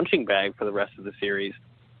just a punching bag for the rest of the series,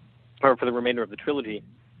 or for the remainder of the trilogy.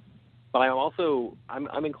 But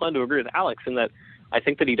I'm inclined to agree with Alex in that I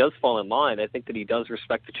think that he does fall in line. I think that he does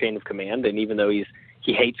respect the chain of command, and even though he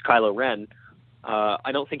hates Kylo Ren,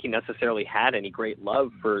 I don't think he necessarily had any great love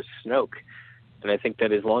for Snoke. And I think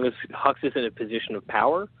that as long as Hux is in a position of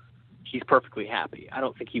power, he's perfectly happy. I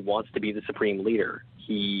don't think he wants to be the supreme leader.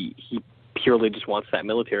 He purely just wants that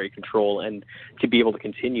military control and to be able to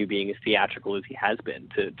continue being as theatrical as he has been,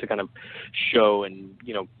 to kind of show and,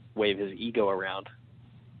 wave his ego around.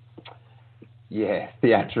 Yeah,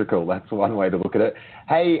 theatrical. That's one way to look at it.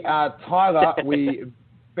 Hey, Tyler, we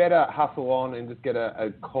better hustle on and just get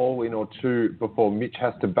a call in or two before Mitch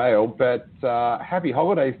has to bail. But happy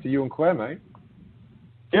holidays to you and Claire, mate.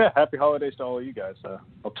 Yeah, happy holidays to all of you guys.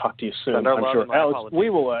 I'll talk to you soon. Send our I'm love sure. and my Alex,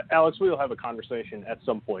 we will have a conversation at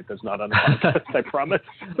some point that's not on the podcast, I promise.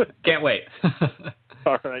 Can't wait.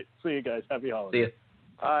 All right. See you guys. Happy holidays. See you.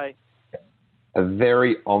 Bye. A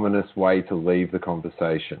very ominous way to leave the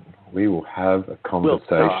conversation. We will have a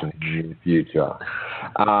conversation in the future.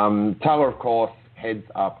 Tyler, of course, heads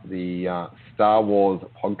up the Star Wars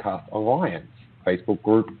Podcast Alliance Facebook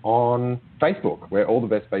group on Facebook, where all the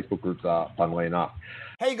best Facebook groups are, funnily enough.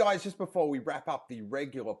 Hey guys, just before we wrap up the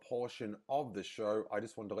regular portion of the show, I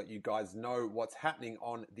just wanted to let you guys know what's happening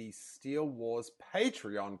on the Steele Wars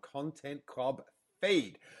Patreon Content Club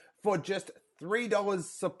feed. For just $3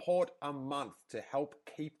 support a month to help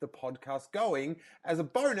keep the podcast going. As a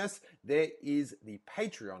bonus, there is the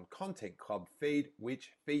Patreon Content Club feed,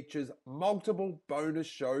 which features multiple bonus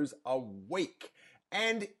shows a week.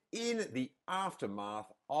 And in the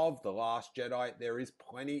aftermath of The Last Jedi, there is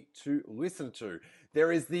plenty to listen to.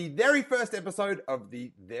 There is the very first episode of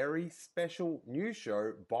the very special new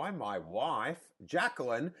show by my wife,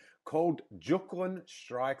 Jacqueline, called Juklin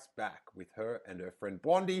Strikes Back. With her and her friend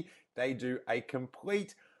Blondie, they do a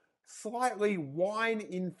complete, slightly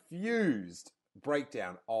wine-infused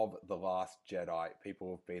breakdown of The Last Jedi.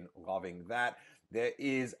 People have been loving that. There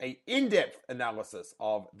is an in-depth analysis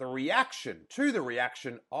of the reaction to the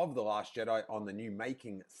reaction of The Last Jedi on the new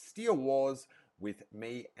Making Steele Wars with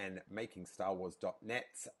me and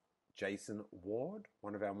MakingStarWars.net's Jason Ward,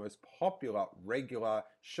 one of our most popular regular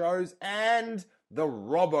shows, and the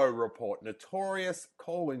Robbo Report. Notorious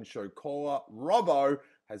call-in show caller Robbo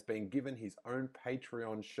has been given his own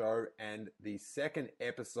Patreon show, and the second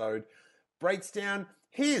episode breaks down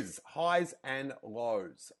his highs and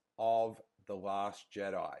lows of The Last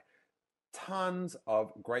Jedi. Tons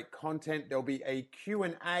of great content. There'll be a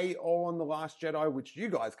Q&A all on The Last Jedi, which you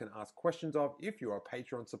guys can ask questions of if you're a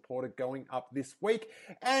Patreon supporter, going up this week.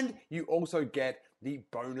 And you also get the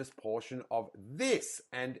bonus portion of this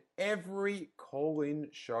and every call-in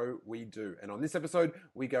show we do. And on this episode,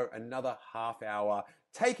 we go another half hour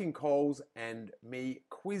taking calls and me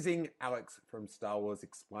quizzing Alex from Star Wars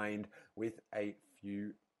Explained with a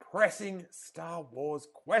few pressing Star Wars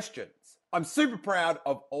questions. I'm super proud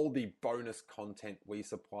of all the bonus content we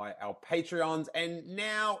supply our Patreons, and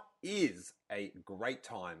now is a great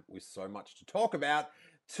time with so much to talk about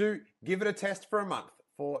to give it a test for a month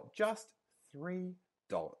for just $3.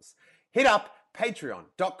 Hit up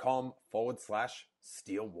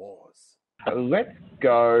patreon.com/Steele Wars. Let's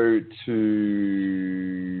go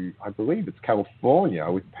to, I believe it's California,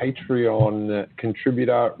 with Patreon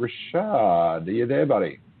contributor Rashad. Are you there,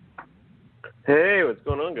 buddy? Hey, what's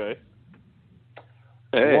going on, guys?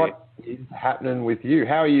 Hey. What is happening with you?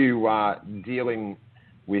 How are you dealing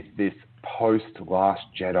with this post-Last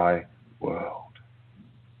Jedi world?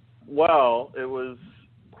 Well, it was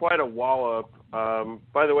quite a wallop.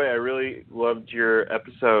 By the way, I really loved your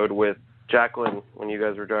episode with Jacqueline when you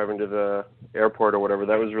guys were driving to the airport or whatever.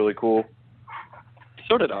 That was really cool.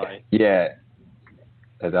 So did I. Yeah.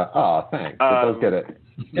 Thanks. It does get it.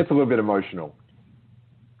 It's a little bit emotional.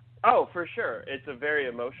 Oh, for sure. It's a very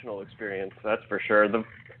emotional experience, that's for sure.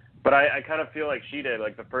 But I kind of feel like she did.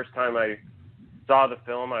 Like, the first time I saw the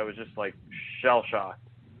film, I was just, like, shell-shocked.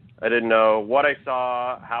 I didn't know what I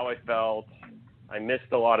saw, how I felt. I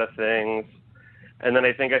missed a lot of things. And then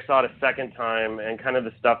I think I saw it a second time, and kind of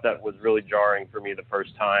the stuff that was really jarring for me the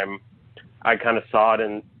first time, I kind of saw it.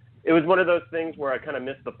 And it was one of those things where I kind of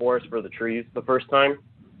missed the forest for the trees the first time.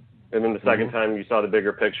 And then the second time you saw the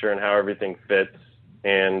bigger picture and how everything fits.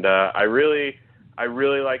 And I really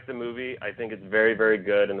like the movie. I think it's very, very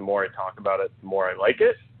good. And the more I talk about it, the more I like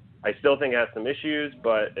it. I still think it has some issues,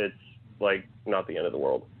 but it's, like, not the end of the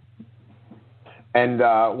world. And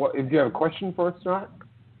do you have a question for us tonight?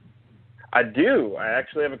 I do. I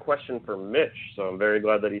actually have a question for Mitch, so I'm very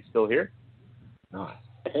glad that he's still here. Nice.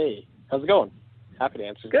 Hey, how's it going? Happy to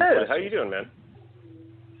answer. Good. How you doing, man?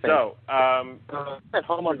 So, I'm at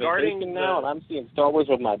home on vacation now, and I'm seeing Star Wars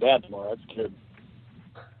with my dad tomorrow. That's good.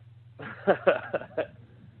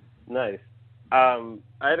 Nice. I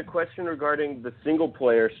had a question regarding the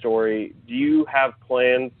single-player story. Do you have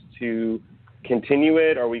plans to continue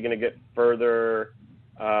it? Are we going to get further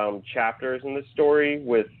chapters in the story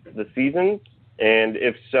with the seasons? And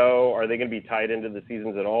if so, are they going to be tied into the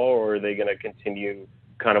seasons at all, or are they going to continue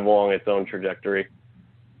kind of along its own trajectory?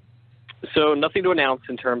 So nothing to announce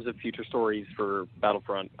in terms of future stories for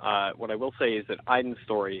Battlefront. What I will say is that Iden's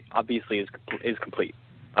story obviously is complete.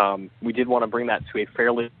 We did want to bring that to a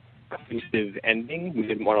fairly cohesive ending. We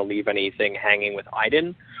didn't want to leave anything hanging with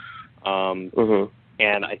Iden.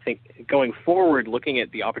 And I think going forward, looking at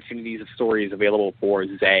the opportunities of stories available for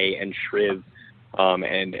Zay and Shriv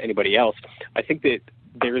and anybody else, I think that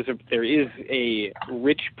there is a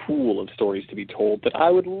rich pool of stories to be told that I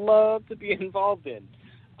would love to be involved in.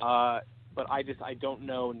 But I don't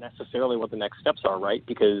know necessarily what the next steps are, right?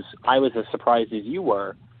 Because I was as surprised as you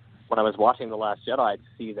were when I was watching The Last Jedi to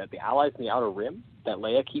see that the allies in the Outer Rim that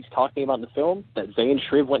Leia keeps talking about in the film, that Zay and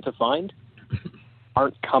Shriv went to find,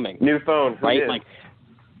 aren't coming. New phone, right? Like,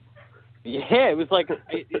 yeah, it was like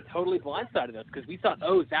it totally blindsided us because we thought,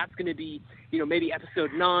 that's going to be, maybe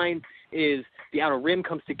Episode 9 is the Outer Rim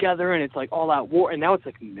comes together and it's like all-out war, and now it's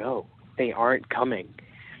like, no, they aren't coming.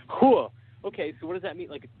 Whew. Okay, so what does that mean?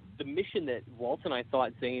 Like, the mission that Walt and I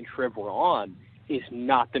thought Zay and Shriv were on is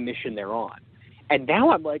not the mission they're on. And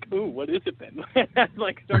now I'm like, ooh, what is it then? I'm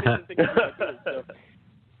like starting to think about it. So,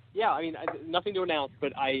 yeah, I mean, nothing to announce,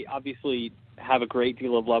 but I obviously have a great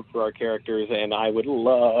deal of love for our characters, and I would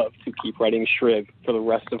love to keep writing Shriv for the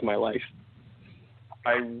rest of my life.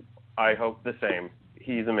 I hope the same.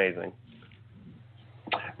 He's amazing.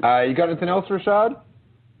 You got anything else, Rashad?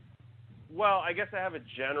 Well, I guess I have a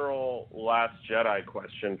general Last Jedi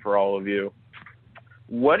question for all of you.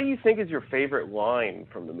 What do you think is your favorite line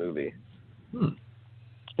from the movie?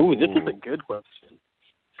 Ooh, this is a good question.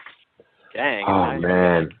 Dang. Oh,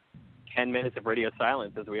 man. 10 minutes of radio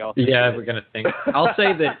silence as we all we're going to think. I'll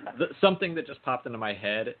say that something that just popped into my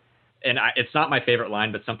head, and it's not my favorite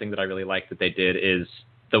line, but something that I really like that they did is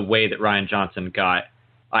the way that Rian Johnson got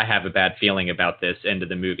 "I have a bad feeling about this" into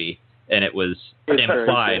the movie. And it was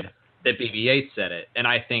implied that BB-8 said it. And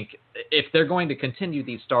I think if they're going to continue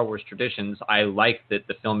these Star Wars traditions, I like that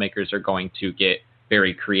the filmmakers are going to get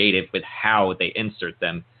very creative with how they insert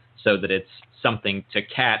them so that it's something to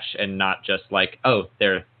catch and not just like, oh,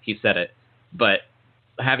 there, he said it. But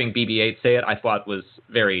having BB-8 say it, I thought was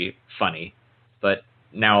very funny. But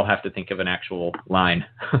now I'll have to think of an actual line.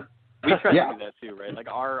 We try to do that too, right? Like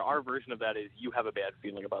our version of that is "you have a bad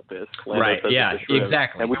feeling about this." Lando right? Yeah,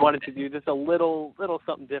 exactly. And we wanted to do just a little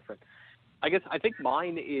something different. I think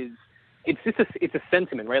mine is it's a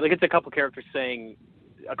sentiment, right? Like it's a couple characters saying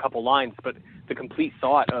a couple lines, but the complete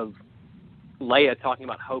thought of Leia talking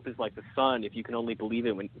about hope is like the sun. If you only believe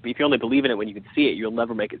in it when you can see it, you'll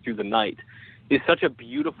never make it through the night. Is such a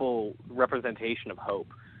beautiful representation of hope.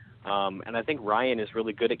 And I think Rian is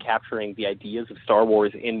really good at capturing the ideas of Star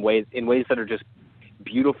Wars in ways that are just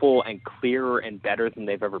beautiful and clearer and better than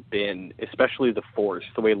they've ever been, especially the Force.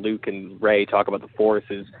 The way Luke and Rey talk about the Force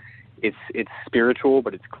is it's spiritual,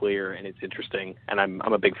 but it's clear and it's interesting. And I'm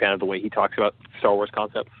a big fan of the way he talks about Star Wars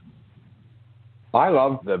concepts. I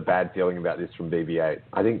love the bad feeling about this from BB-8.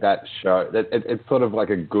 I think that show it's sort of like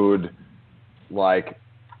a good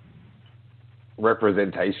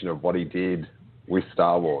representation of what he did with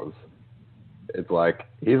Star Wars. It's like,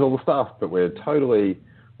 here's all the stuff, but we're going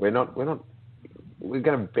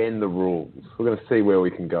to bend the rules. We're going to see where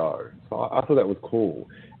we can go. So I thought that was cool.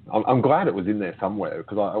 I'm glad it was in there somewhere,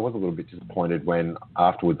 because I was a little bit disappointed when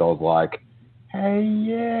afterwards I was like, hey,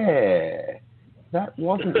 yeah, that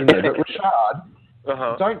wasn't in there. But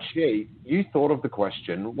Rashad, don't cheat. You thought of the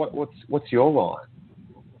question. What's your line?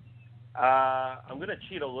 I'm going to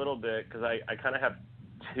cheat a little bit because I kind of have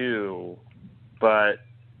two, but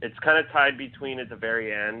it's kind of tied between at the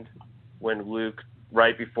very end when Luke,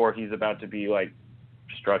 right before he's about to be like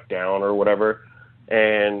struck down or whatever,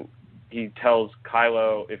 and he tells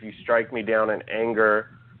Kylo, if you strike me down in anger,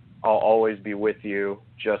 I'll always be with you,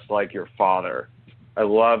 just like your father. I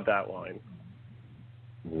love that line.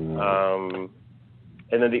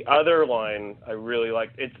 And then the other line I really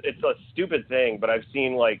like, it's a stupid thing, but I've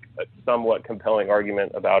seen like a somewhat compelling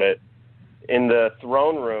argument about it. In the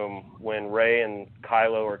throne room, when Rey and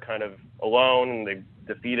Kylo are kind of alone and they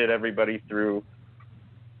defeated everybody through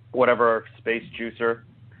whatever space juicer,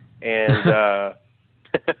 and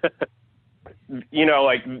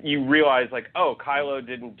like you realize like, oh, Kylo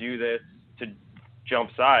didn't do this to jump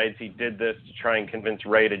sides. He did this to try and convince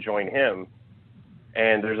Rey to join him.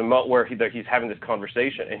 And there's a moment where he's having this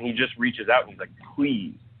conversation, and he just reaches out and he's like,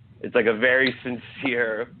 please. It's like a very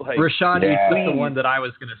sincere, like, Rashad, you took the one that I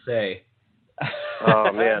was going to say.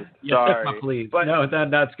 Oh, man. Sorry. My please. But no,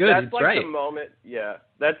 that's good. That's it's like right. the moment,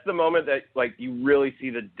 that's the moment that, like, you really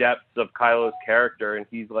see the depths of Kylo's character, and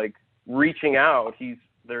he's, like, reaching out.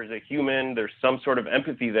 There's a human, there's some sort of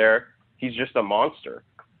empathy there. He's just a monster.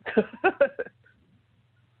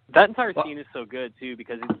 That entire scene is so good, too,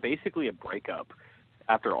 because it's basically a breakup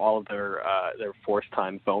after all of their Force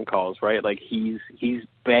time phone calls, right? Like, he's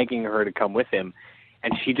begging her to come with him.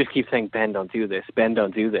 And she just keeps saying, Ben, don't do this. Ben,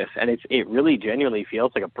 don't do this. And it really genuinely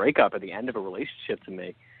feels like a breakup at the end of a relationship to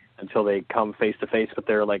me until they come face to face with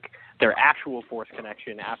their actual Force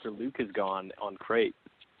connection after Luke is gone on Crate.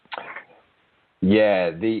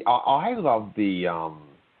 Yeah, I love the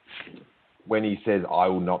when he says, "I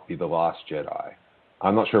will not be the last Jedi."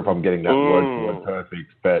 I'm not sure if I'm getting that word for word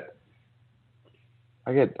perfect, but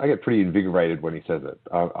I get pretty invigorated when he says it.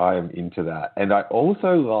 I am into that. And I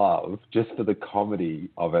also love, just for the comedy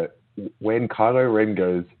of it, when Kylo Ren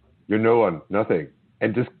goes, "You're no one, nothing,"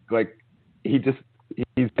 and just like his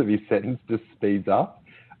sentence just speeds up.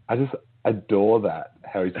 I just adore that.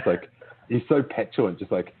 How he's just like, he's so petulant,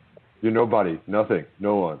 just like, "You're nobody, nothing,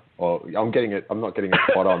 no one." Or I'm not getting it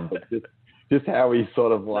spot on, but just how he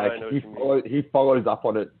sort of like he follows up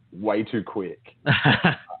on it way too quick.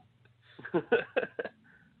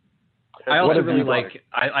 I also really like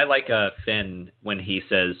I like Finn when he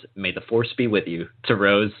says, "May the Force be with you" to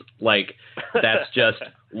Rose. Like, that's just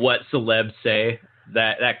what celebs say.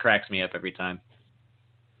 That cracks me up every time.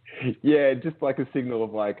 Yeah, just like a signal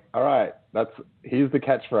of like, all right, here's the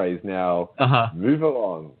catchphrase now. Move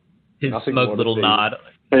along. His smug little nod.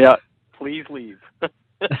 Yeah, please leave.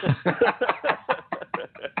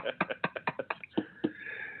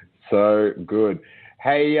 So good.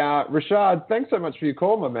 Hey, Rashad, thanks so much for your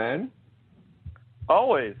call, my man.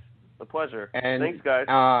 Always a pleasure. And thanks, guys.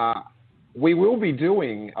 We will be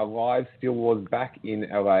doing a live Steele Wars back in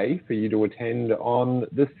LA for you to attend on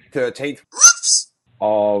the 13th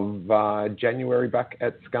of January back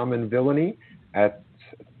at Scum and Villainy at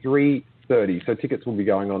 3:30. So tickets will be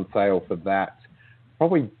going on sale for that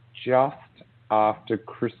probably just after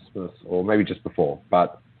Christmas or maybe just before,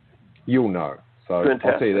 but you'll know. So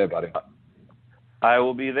Fantastic. I'll see you there, buddy. I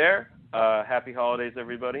will be there. Happy holidays,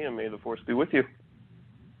 everybody, and may the Force be with you.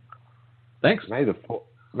 Thanks. May the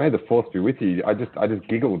Force be with you. I just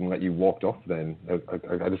giggled and let you walk off. Then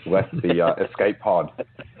I just left the escape pod.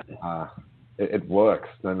 It works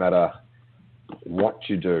no matter what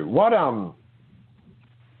you do. What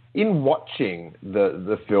in watching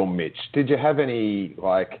the film, Mitch, did you have any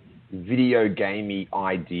like video gamey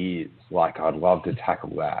ideas? Like, I'd love to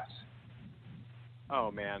tackle that.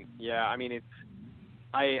 Oh man, yeah. I mean,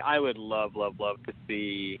 I would love to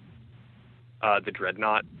see the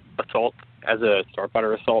Dreadnought assault as a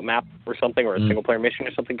Starfighter assault map or something, or a single player mission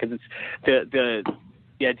or something, because it's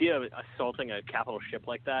the idea of assaulting a capital ship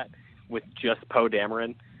like that with just Poe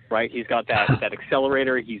Dameron, right? He's got that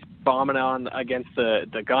accelerator. He's bombing on against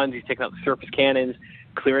the guns. He's taking out the surface cannons,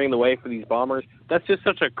 clearing the way for these bombers. That's just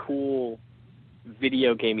such a cool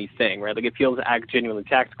video gamey thing, right? Like, it feels genuinely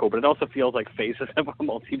tactical, but it also feels like Phases of a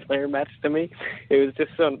multiplayer match to me. It was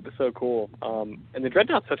just so cool. And the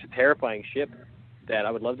Dreadnought's such a terrifying ship that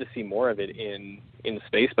I would love to see more of it in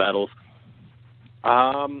space battles.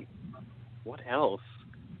 What else?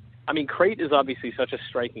 I mean, Crate is obviously such a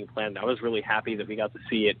striking planet. I was really happy that we got to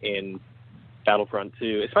see it in Battlefront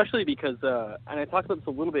 2, especially because, and I talked about this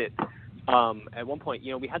a little bit at one point,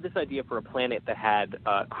 we had this idea for a planet that had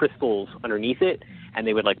crystals underneath it, and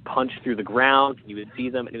they would like punch through the ground, and you would see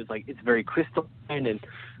them, and it was like, it's very crystalline, and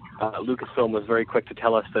Lucasfilm was very quick to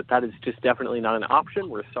tell us that is just definitely not an option.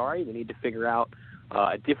 We're sorry. We need to figure out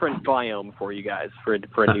a different biome for you guys for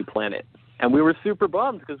a new planet. And we were super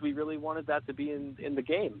bummed because we really wanted that to be in the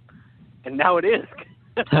game. And now it is.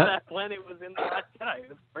 That planet was in The Last Jedi. It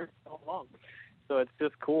was for so long. So it's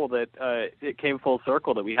just cool that it came full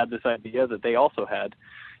circle, that we had this idea that they also had.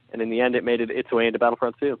 And in the end, it made its way into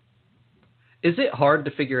Battlefront 2. Is it hard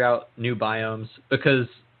to figure out new biomes? Because,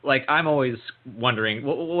 like, I'm always wondering,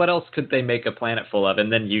 what else could they make a planet full of?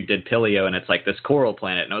 And then you did Pilio, and it's like this coral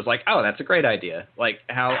planet. And I was like, oh, that's a great idea. Like,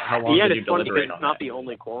 how long did you deliberate on that? It's not the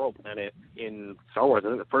only coral planet in Star Wars. I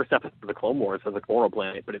think the first episode of the Clone Wars has a coral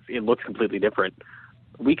planet, but it looks completely different.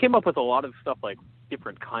 We came up with a lot of stuff like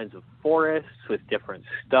different kinds of forests with different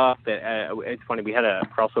stuff. It's funny, we had a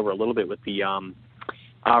crossover a little bit with the,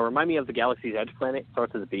 remind me of the Galaxy's Edge planet,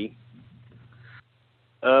 starts with a B.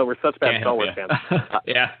 We're such bad Star Wars fans.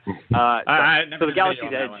 Yeah. So the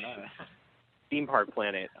Galaxy's Edge theme park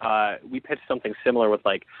planet, we pitched something similar with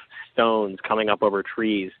like stones coming up over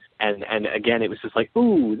trees, and again, it was just like,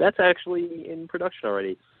 ooh, that's actually in production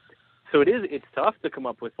already. So it's tough to come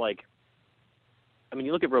up with, like, I mean,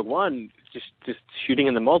 you look at Rogue One, just shooting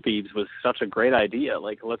in the Maldives was such a great idea.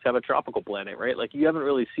 Like, let's have a tropical planet, right? Like, you haven't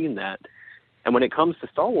really seen that. And when it comes to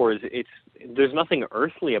Star Wars, there's nothing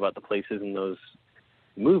earthly about the places in those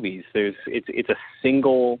movies. It's a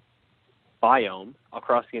single biome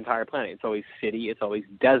across the entire planet. It's always city, it's always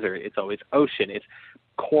desert, it's always ocean, it's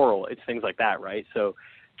coral, it's things like that, right? So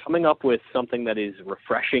coming up with something that is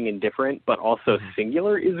refreshing and different, but also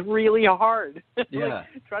singular is really hard. Yeah.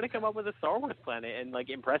 Try to come up with a Star Wars planet and like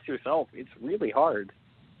impress yourself. It's really hard.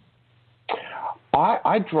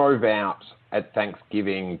 I drove out at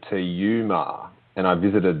Thanksgiving to Yuma, and I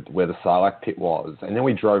visited where the Sarlacc pit was, and then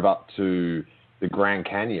we drove up to the Grand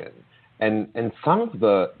Canyon, and some of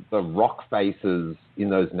the rock faces in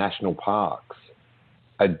those national parks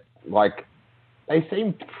are like, they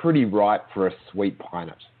seem pretty ripe for a sweet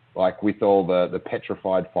planet, like with all the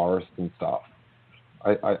petrified forests and stuff.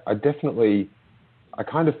 I definitely, I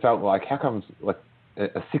kind of felt like, how comes like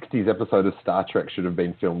a 60s episode of Star Trek should have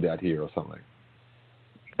been filmed out here or something?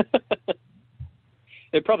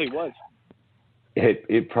 It probably was.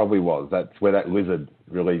 It probably was. That's where that lizard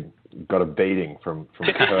really got a beating from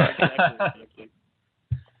Kirk.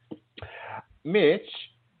 Mitch,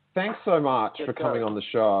 thanks so much for coming on the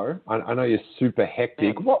show. I know you're super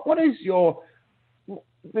hectic. What is your...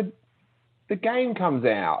 The game comes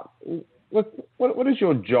out. What does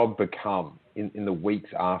your job become in the weeks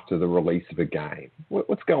after the release of a game?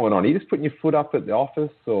 What's going on? Are you just putting your foot up at the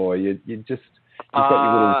office, or you just... You've got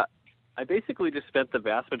your little... I basically just spent the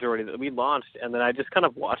vast majority that we launched, and then I just kind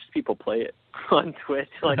of watched people play it on Twitch,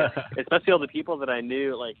 like especially all the people that I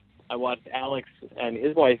knew. Like I watched Alex and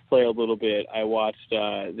his wife play a little bit. I watched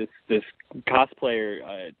this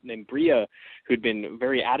cosplayer named Bria, who'd been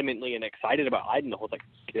very adamantly and excited about Iden the whole time.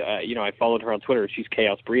 I followed her on Twitter. She's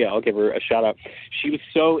Chaos Bria. I'll give her a shout out. She was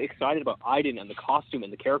so excited about Iden and the costume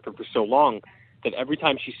and the character for so long that every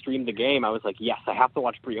time she streamed the game, I was like, yes, I have to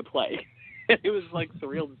watch Bria play. It was like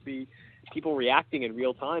surreal to see people reacting in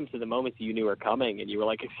real time to the moments you knew were coming, and you were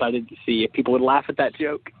like excited to see if people would laugh at that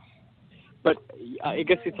joke. But I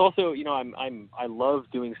guess it's also, I love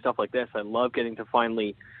doing stuff like this. I love getting to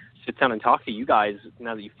finally sit down and talk to you guys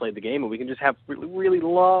now that you've played the game, and we can just have really, really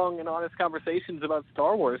long and honest conversations about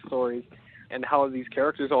Star Wars stories and how these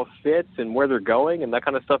characters all fit and where they're going, and that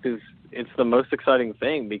kind of stuff it's the most exciting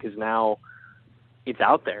thing, because now it's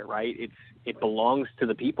out there, right? It belongs to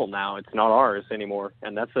the people now. It's not ours anymore,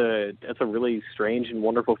 and that's a really strange and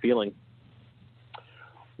wonderful feeling.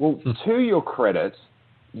 Well, to your credit,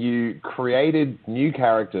 you created new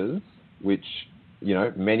characters, which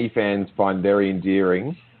many fans find very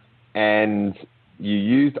endearing, and you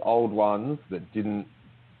used old ones that didn't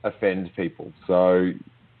offend people. So,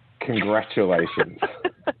 congratulations.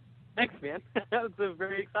 Thanks, man. That was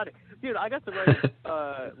very exciting. Dude, I got to write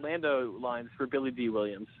Lando lines for Billy D.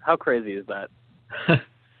 Williams. How crazy is that?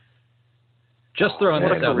 Just throwing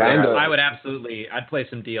this out there, I'd play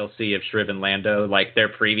some DLC of Shriv and Lando, like their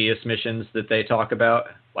previous missions that they talk about.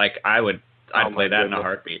 Like I'd play that in a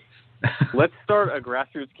heartbeat. Let's start a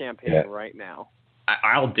grassroots campaign right now.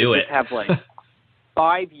 I'll do it. Have like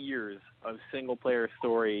 5 years of single player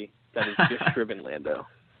story that is just Shriv and Lando.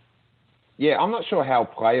 Yeah, I'm not sure how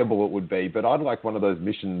playable it would be, but I'd like one of those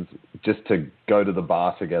missions just to go to the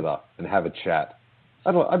bar together and have a chat.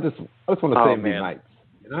 I just want to see them be mates,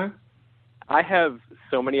 I have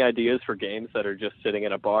so many ideas for games that are just sitting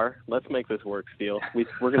at a bar. Let's make this work, Steele.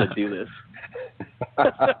 We're going to do this.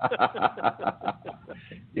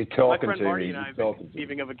 You're talking My friend to Marty me. and I have been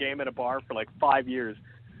conceiving of a game at a bar for like 5 years.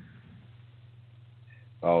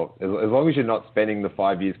 Oh, as long as you're not spending the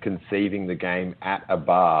 5 years conceiving the game at a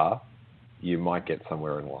bar, you might get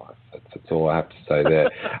somewhere in life. That's all I have to say there.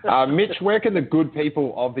 Mitch, where can the good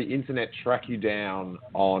people of the internet track you down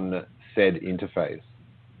on said interface?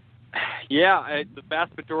 Yeah, the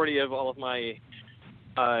vast majority of all of my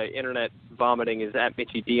internet vomiting is at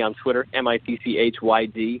Mitchy D on Twitter,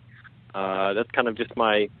 MITCHYD. That's kind of just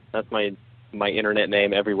my internet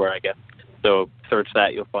name everywhere, I guess. So search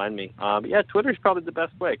that, you'll find me. Yeah, Twitter's probably the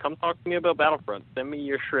best way. Come talk to me about Battlefront. Send me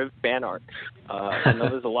your Shriv fan art. I know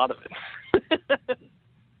there's a lot of it.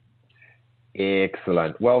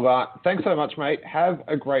 Excellent. Well, thanks so much, mate. Have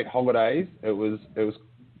a great holidays. It was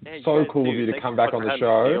so cool of you to come back on the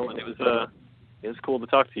show. And it was cool to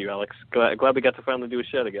talk to you, Alex. Glad we got to finally do a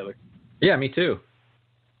show together. Yeah, me too.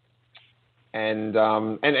 And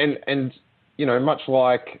much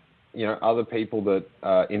like other people that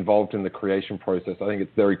are involved in the creation process, I think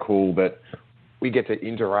it's very cool that we get to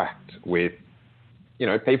interact with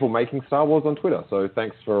people making Star Wars on Twitter. So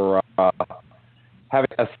thanks for having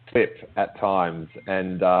a slip at times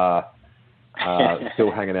and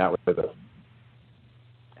still hanging out with us.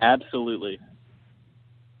 Absolutely.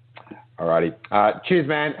 Alrighty. Cheers,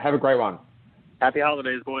 man. Have a great one. Happy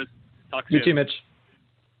holidays, boys. Talk soon. You too, Mitch.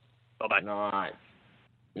 Bye-bye. Nice.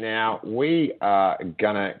 Now, we are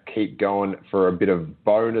going to keep going for a bit of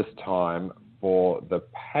bonus time for the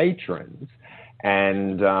patrons.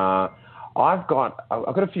 And I've got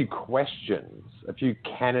a few questions a few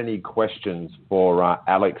canon-y questions for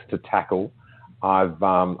Alex to tackle. I've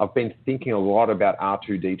been thinking a lot about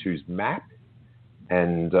R2-D2's map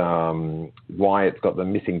and why it's got the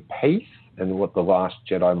missing piece and what The Last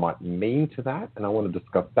Jedi might mean to that. And I want to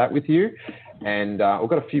discuss that with you. And we've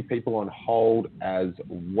got a few people on hold as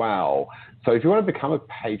well. So if you want to become a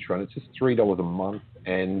patron, it's just $3 a month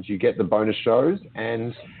and you get the bonus shows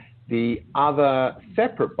and the other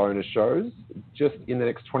separate bonus shows. Just in the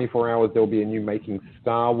next 24 hours, there'll be a new Making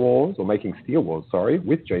Steel Wars,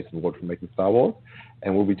 with Jason Ward from Making Star Wars.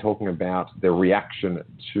 And we'll be talking about the reaction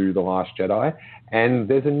to The Last Jedi. And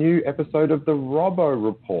there's a new episode of the Robbo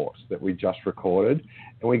Report that we just recorded.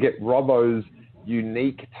 And we get Robbo's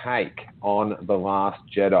unique take on The Last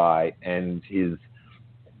Jedi and his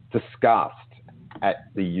disgust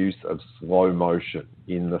at the use of slow motion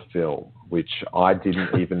in the film, which I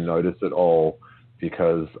didn't even notice at all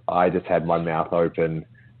because I just had my mouth open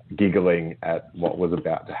giggling at what was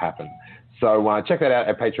about to happen. So check that out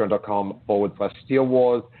at patreon.com/Steele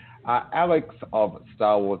Wars. Alex of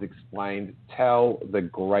Star Wars Explained, tell the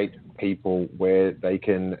great people where they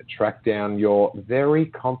can track down your very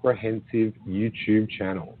comprehensive YouTube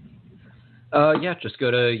channel. Just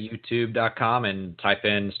go to youtube.com and type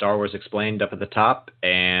in Star Wars Explained up at the top,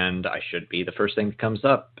 and I should be the first thing that comes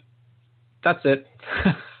up. That's it.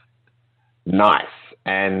 Nice.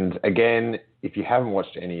 And again, if you haven't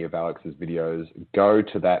watched any of Alex's videos, go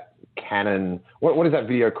to that canon. What is that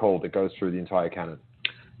video called that goes through the entire canon?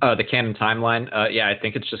 The canon timeline. I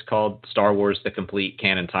think it's just called Star Wars: The Complete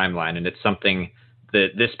Canon Timeline, and it's something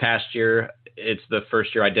that this past year, it's the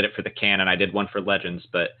first year I did it for the canon. I did one for Legends,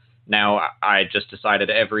 but now I just decided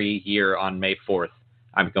every year on May 4th,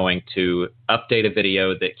 I'm going to update a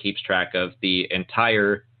video that keeps track of the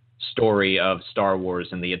entire story of Star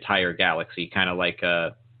Wars and the entire galaxy, kind of like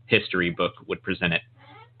a history book would present it.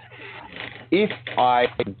 If I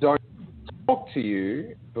don't talk to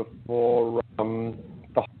you before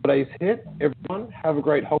the holidays hit, everyone have a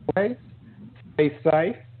great holidays. Stay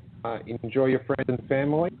safe. Enjoy your friends and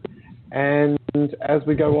family. And as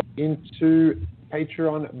we go on into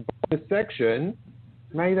Patreon bonus section,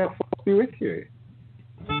 may that force be with you.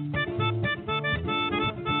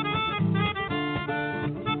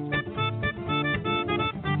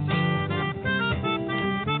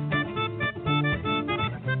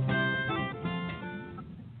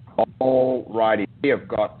 Alrighty, we have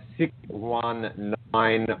got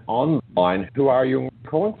 619 on the line. Who are you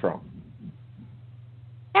calling from?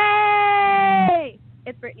 Hey!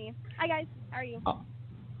 It's Brittany. Hi, guys. How are you?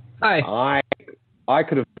 Hi. I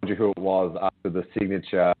could have told you who it was after the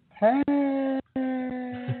signature. Hey!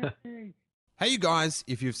 Hey, you guys,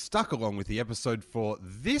 if you've stuck along with the episode for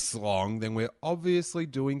this long, then we're obviously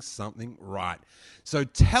doing something right. So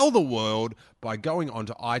tell the world by going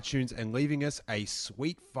onto iTunes and leaving us a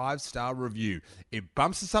sweet 5-star review. It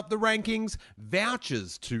bumps us up the rankings,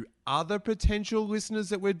 vouchers to other potential listeners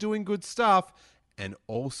that we're doing good stuff, and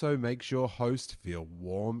also makes your host feel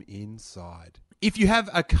warm inside. If you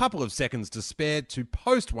have a couple of seconds to spare to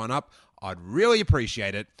post one up, I'd really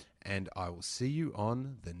appreciate it. And I will see you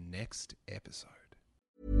on the next episode.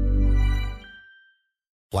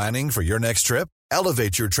 Planning for your next trip?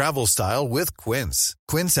 Elevate your travel style with Quince.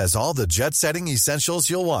 Quince has all the jet-setting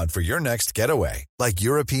essentials you'll want for your next getaway, like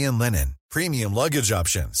European linen, premium luggage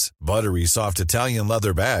options, buttery soft Italian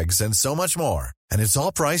leather bags, and so much more. And it's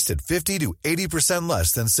all priced at 50 to 80%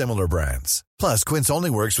 less than similar brands. Plus, Quince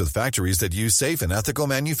only works with factories that use safe and ethical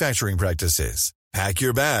manufacturing practices. Pack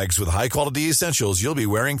your bags with high-quality essentials you'll be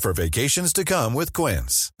wearing for vacations to come with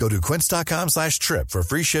Quince. Go to quince.com/trip for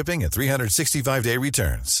free shipping and 365-day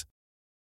returns.